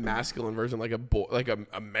just did a masculine version, like a boy, like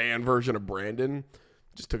a man version of Brandon.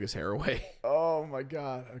 Just took his hair away. Oh my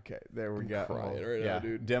god. Okay, there we go. crying right now,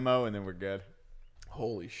 dude. Demo, and then we're good.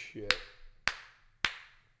 Holy shit.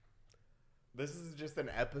 This is just an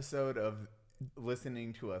episode of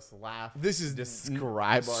listening to us laugh. This is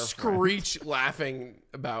describe our screech laughing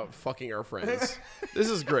about fucking our friends. This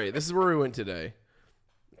is great. This is where we went today.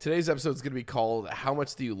 Today's episode is going to be called "How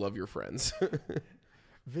Much Do You Love Your Friends?"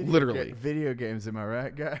 Literally. Video games, am I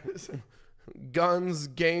right, guys? Guns,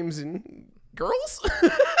 games, and girls. I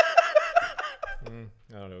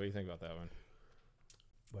don't know. What do you think about that one?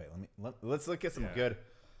 Wait, let's look at some good.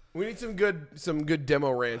 We need some good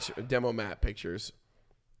demo map pictures.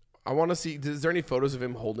 I want to see. Is there any photos of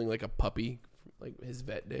him holding like a puppy, like his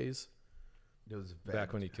vet days?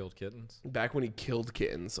 Back when he killed kittens. Back when he killed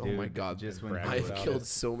kittens. Oh my god! just when I've about killed it.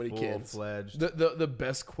 so many kittens. Full-fledged. The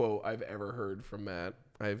best quote I've ever heard from Matt.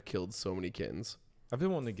 I've killed so many kittens. I've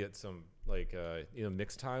been wanting to get some like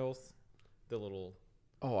mixed tiles, the little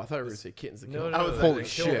Oh, I thought you were going to say kittens. That No, kill. no, Holy no, Holy they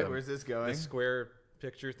kill shit! them. Where's this going? the square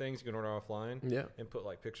picture things you can order offline. Yeah. And put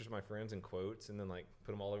like pictures of my friends and quotes, and then like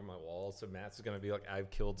put them all over my walls. So Matt's gonna be like,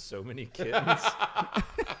 "I've killed so many kittens."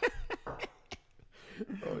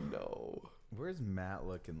 Oh no. Where's Matt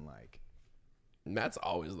looking like? Matt's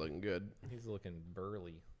always looking good. He's looking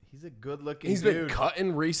burly, He's a good-looking He's dude. been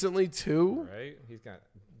cutting recently too. right? He's got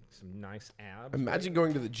some nice abs. Imagine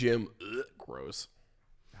going to the gym. Ugh, gross.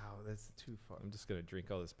 Oh, that's too far. I'm just gonna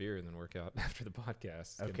drink all this beer and then work out after the podcast.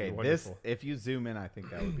 It's gonna be Okay, wonderful. if you zoom in, I think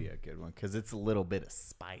that would be a good one because it's a little bit of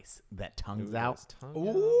spice that tongues Ooh, out. nice tongue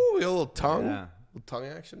out. Ooh, a little tongue. Yeah. Little tongue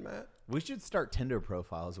action, Matt. We should start Tinder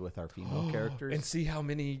profiles with our female characters. and see how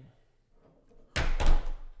many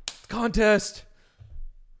contest.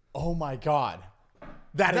 Oh my god,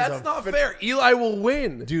 that's That's not fair. Eli will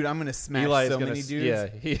win. dude. I'm gonna smash Eli is so gonna, many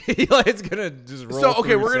dudes. yeah, Eli's gonna just roll. So okay,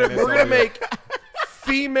 through we're sentence gonna all make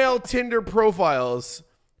female Tinder profiles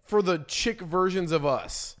for the chick versions of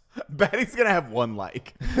us. Betty's gonna have one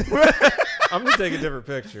like. I'm gonna take a different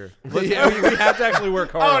picture. We have to actually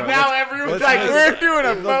work hard. Oh, on it. now Let's- everyone's let's like, make we're doing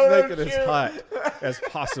a let's photo make it shoot. as hot as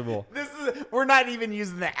possible. This is. We're not even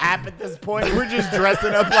using the app at this point. We're just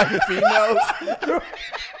dressing up like females.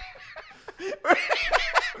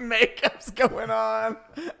 Makeup's going on.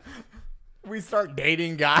 We start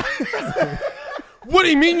dating guys. What do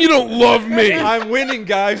you mean you don't love me? I'm winning,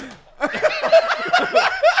 guys.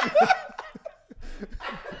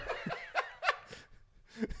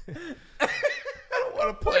 I don't want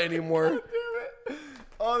to play anymore.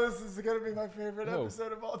 Oh, this is gonna be my favorite Whoa.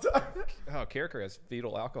 episode of all time. Oh, Character has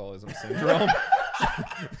fetal alcoholism syndrome.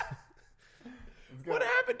 What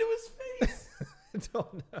happened to his face? I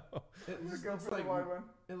don't know. It Let's just go looks for the like wide one.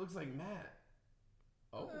 it looks like Matt.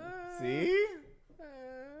 Oh, See?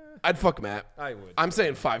 I'd fuck Matt. I would. I'm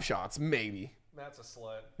saying 5 shots, maybe. Matt's a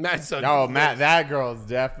slut. Matt's a Oh, Matt, that girl's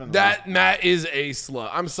definitely. That Matt is a slut.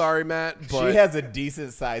 I'm sorry, Matt, but she has a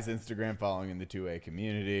decent sized Instagram following in the 2A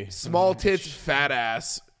community. small tits, fat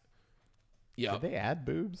ass. Yup. Did they add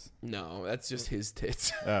boobs? No, that's just his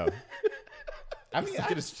tits. Oh. I mean,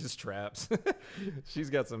 It's just traps. She's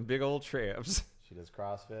got some big old traps. she does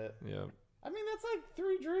CrossFit. Yeah. I mean, that's like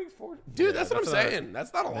 3 drinks, 4. Dude, that's what I'm that's what I- saying.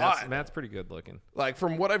 That's not a lot. Matt's pretty good looking. Like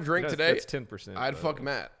from what I've drank today, That's 10%. I'd fuck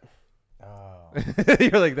Matt. Oh.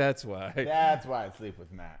 You're like, that's why. That's why I sleep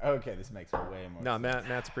with Matt. Okay, this makes way more No, sense.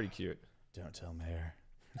 Matt's pretty cute. Don't tell Mayor.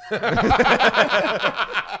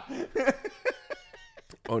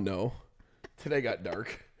 Oh no, today got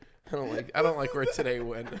dark. I don't like where today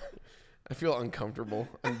went. I feel uncomfortable.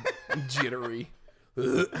 I'm jittery.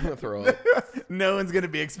 I'm gonna throw up. No one's going to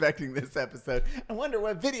be expecting this episode. I wonder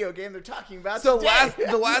what video game they're talking about So today.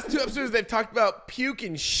 the last 2 episodes they've talked about puke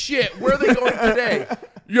and shit. Where are they going today?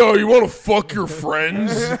 Yo, you want to fuck your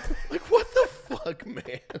friends? Like what the fuck,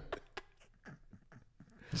 man?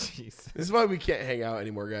 Jeez. This is why we can't hang out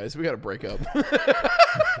anymore, guys. We got to break up.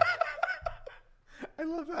 I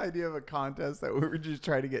love the idea of a contest that we were just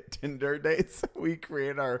trying to get Tinder dates. We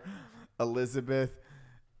create our Elizabeth.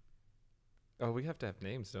 Oh, we have to have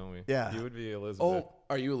names, don't we? Yeah. You would be Elizabeth. Oh,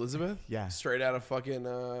 are you Elizabeth? Yeah. Straight out of fucking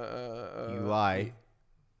You lie.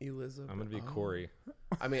 Elizabeth. I'm going to be Oh. Corey.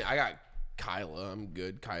 I mean, I got Kyla. I'm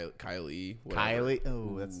good. Kylie. Whatever. Kylie.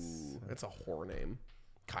 Oh, That's a whore name.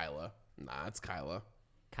 Kyla. Nah, it's Kyla.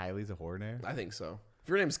 Kylie's a whore name. I think so. If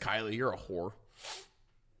your name's Kylie, you're a whore.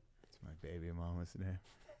 It's my baby mama's name.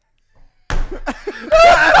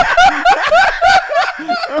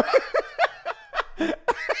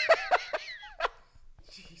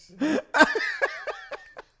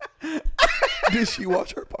 Does she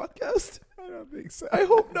watch our podcast? I don't think so. I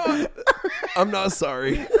hope not. I'm not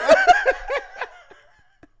sorry.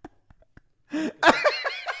 Good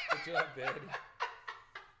job, Daddy.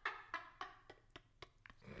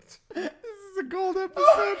 This is a gold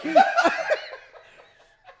episode.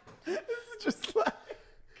 This is just like.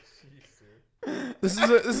 This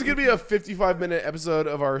is gonna be a 55-minute episode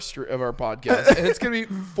of our podcast, and it's gonna be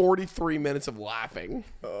 43 minutes of laughing.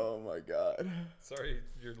 Oh my god. Sorry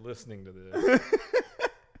if you're listening to this.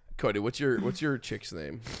 Cody, what's your chick's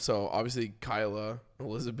name? So obviously Kyla,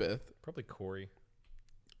 Elizabeth. Probably Corey.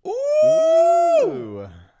 Ooh.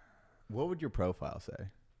 What would your profile say?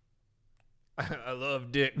 I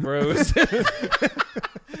love dick, bros.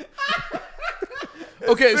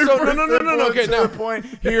 Okay, so no. Okay, to now the point.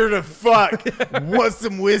 Here to fuck. Want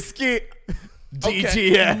some whiskey?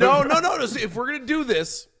 DGF. No. So if we're gonna do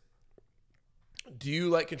this, do you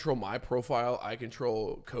like control my profile? I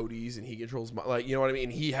control Cody's, and he controls my, like, you know what I mean?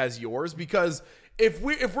 And he has yours, because if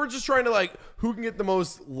we're just trying to like who can get the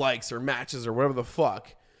most likes or matches or whatever the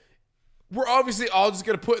fuck, we're obviously all just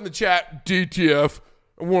gonna put in the chat DTF.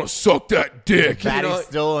 I want to suck that dick. Batty's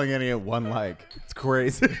still only gonna get one like. It's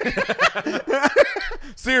crazy.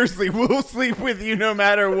 Seriously, we'll sleep with you no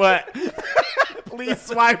matter what. Please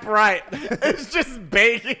swipe right. It's just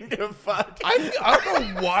begging to fuck. I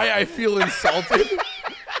don't know why I feel insulted.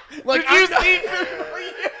 Like, I'm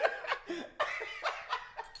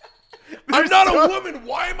not a woman.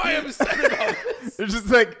 Why am I upset about this? They're just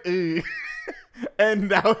like, "Ew." And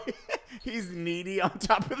now he's needy on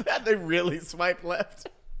top of that. They really swipe left.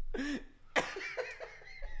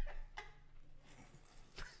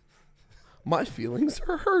 My feelings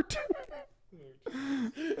are hurt.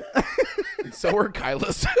 So are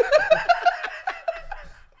Kyla's.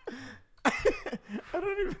 I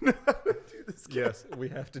don't even know how to do this. Yes, we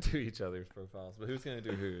have to do each other's profiles, but who's gonna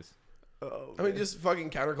do whose? Oh, I mean, just fucking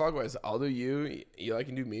counterclockwise. I'll do you. Eli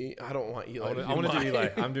can do me. I don't want Eli. I want to do Eli.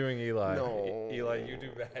 I'm doing Eli. No. Eli, you do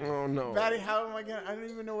Batty. Oh no. Batty, how am I gonna? I don't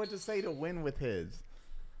even know what to say to win with his.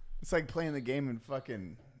 It's like playing the game in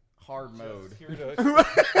fucking hard mode.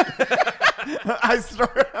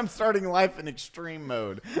 I'm starting life in extreme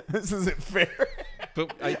mode. This isn't fair.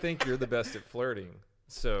 But I think you're the best at flirting,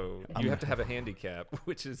 so you have to have a handicap,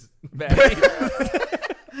 which is Batty.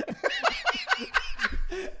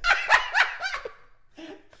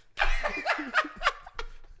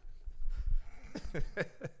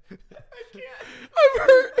 I'm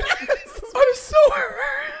hurt. I'm so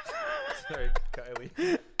hurt. Sorry,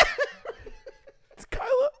 Kylie. It's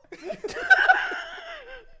Kyla.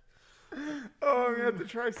 Oh, I'm gonna have to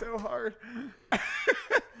try so hard.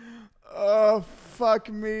 Oh, fuck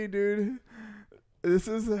me, dude. This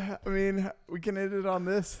is, I mean, we can end it on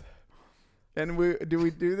this. And do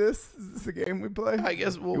we do this? Is this a game we play? I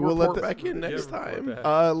guess we'll let report the- back in next Yeah, report time.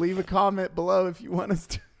 back. Leave a comment below if you want us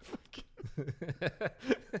to.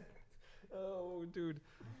 Oh, dude.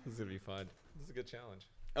 This is going to be fun. This is a good challenge.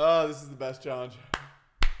 Oh, this is the best challenge.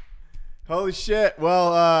 Holy shit.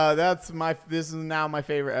 Well, this is now my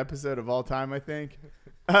favorite episode of all time, I think.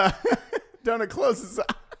 Don't it close us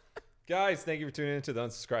out? Guys, thank you for tuning in to the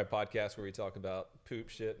Unsubscribed Podcast, where we talk about poop,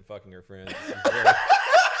 shit, and fucking your friends.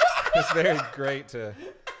 It's very great to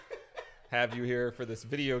have you here for this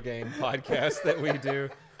video game podcast that we do.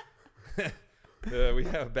 We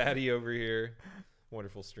have Batty over here,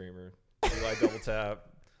 wonderful streamer. Eli Double Tap,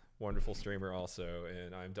 wonderful streamer also.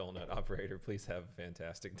 And I'm Donut Operator. Please have a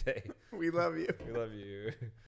fantastic day. We love you. We love you.